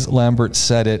 Louise Lambert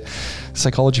said it.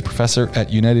 Psychology professor at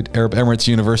United Arab Emirates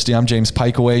University. I'm James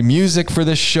Pikeway. Music for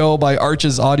this show by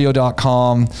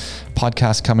archesaudio.com.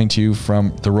 Podcast coming to you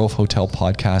from the Rove Hotel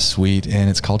podcast suite, and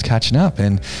it's called Catching Up.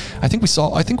 And I think we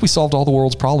solved all the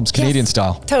world's problems, Canadian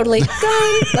style. Totally.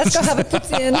 Done. Let's go have a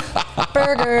poutine,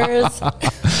 burgers.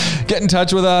 Get in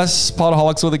touch with us,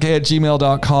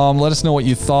 podaholics@gmail.com. Let us know what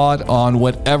you thought on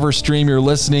whatever stream you're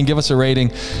listening. Give us a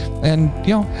rating, and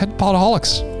head to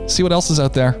Podaholics. See what else is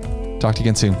out there. Talk to you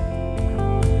again soon.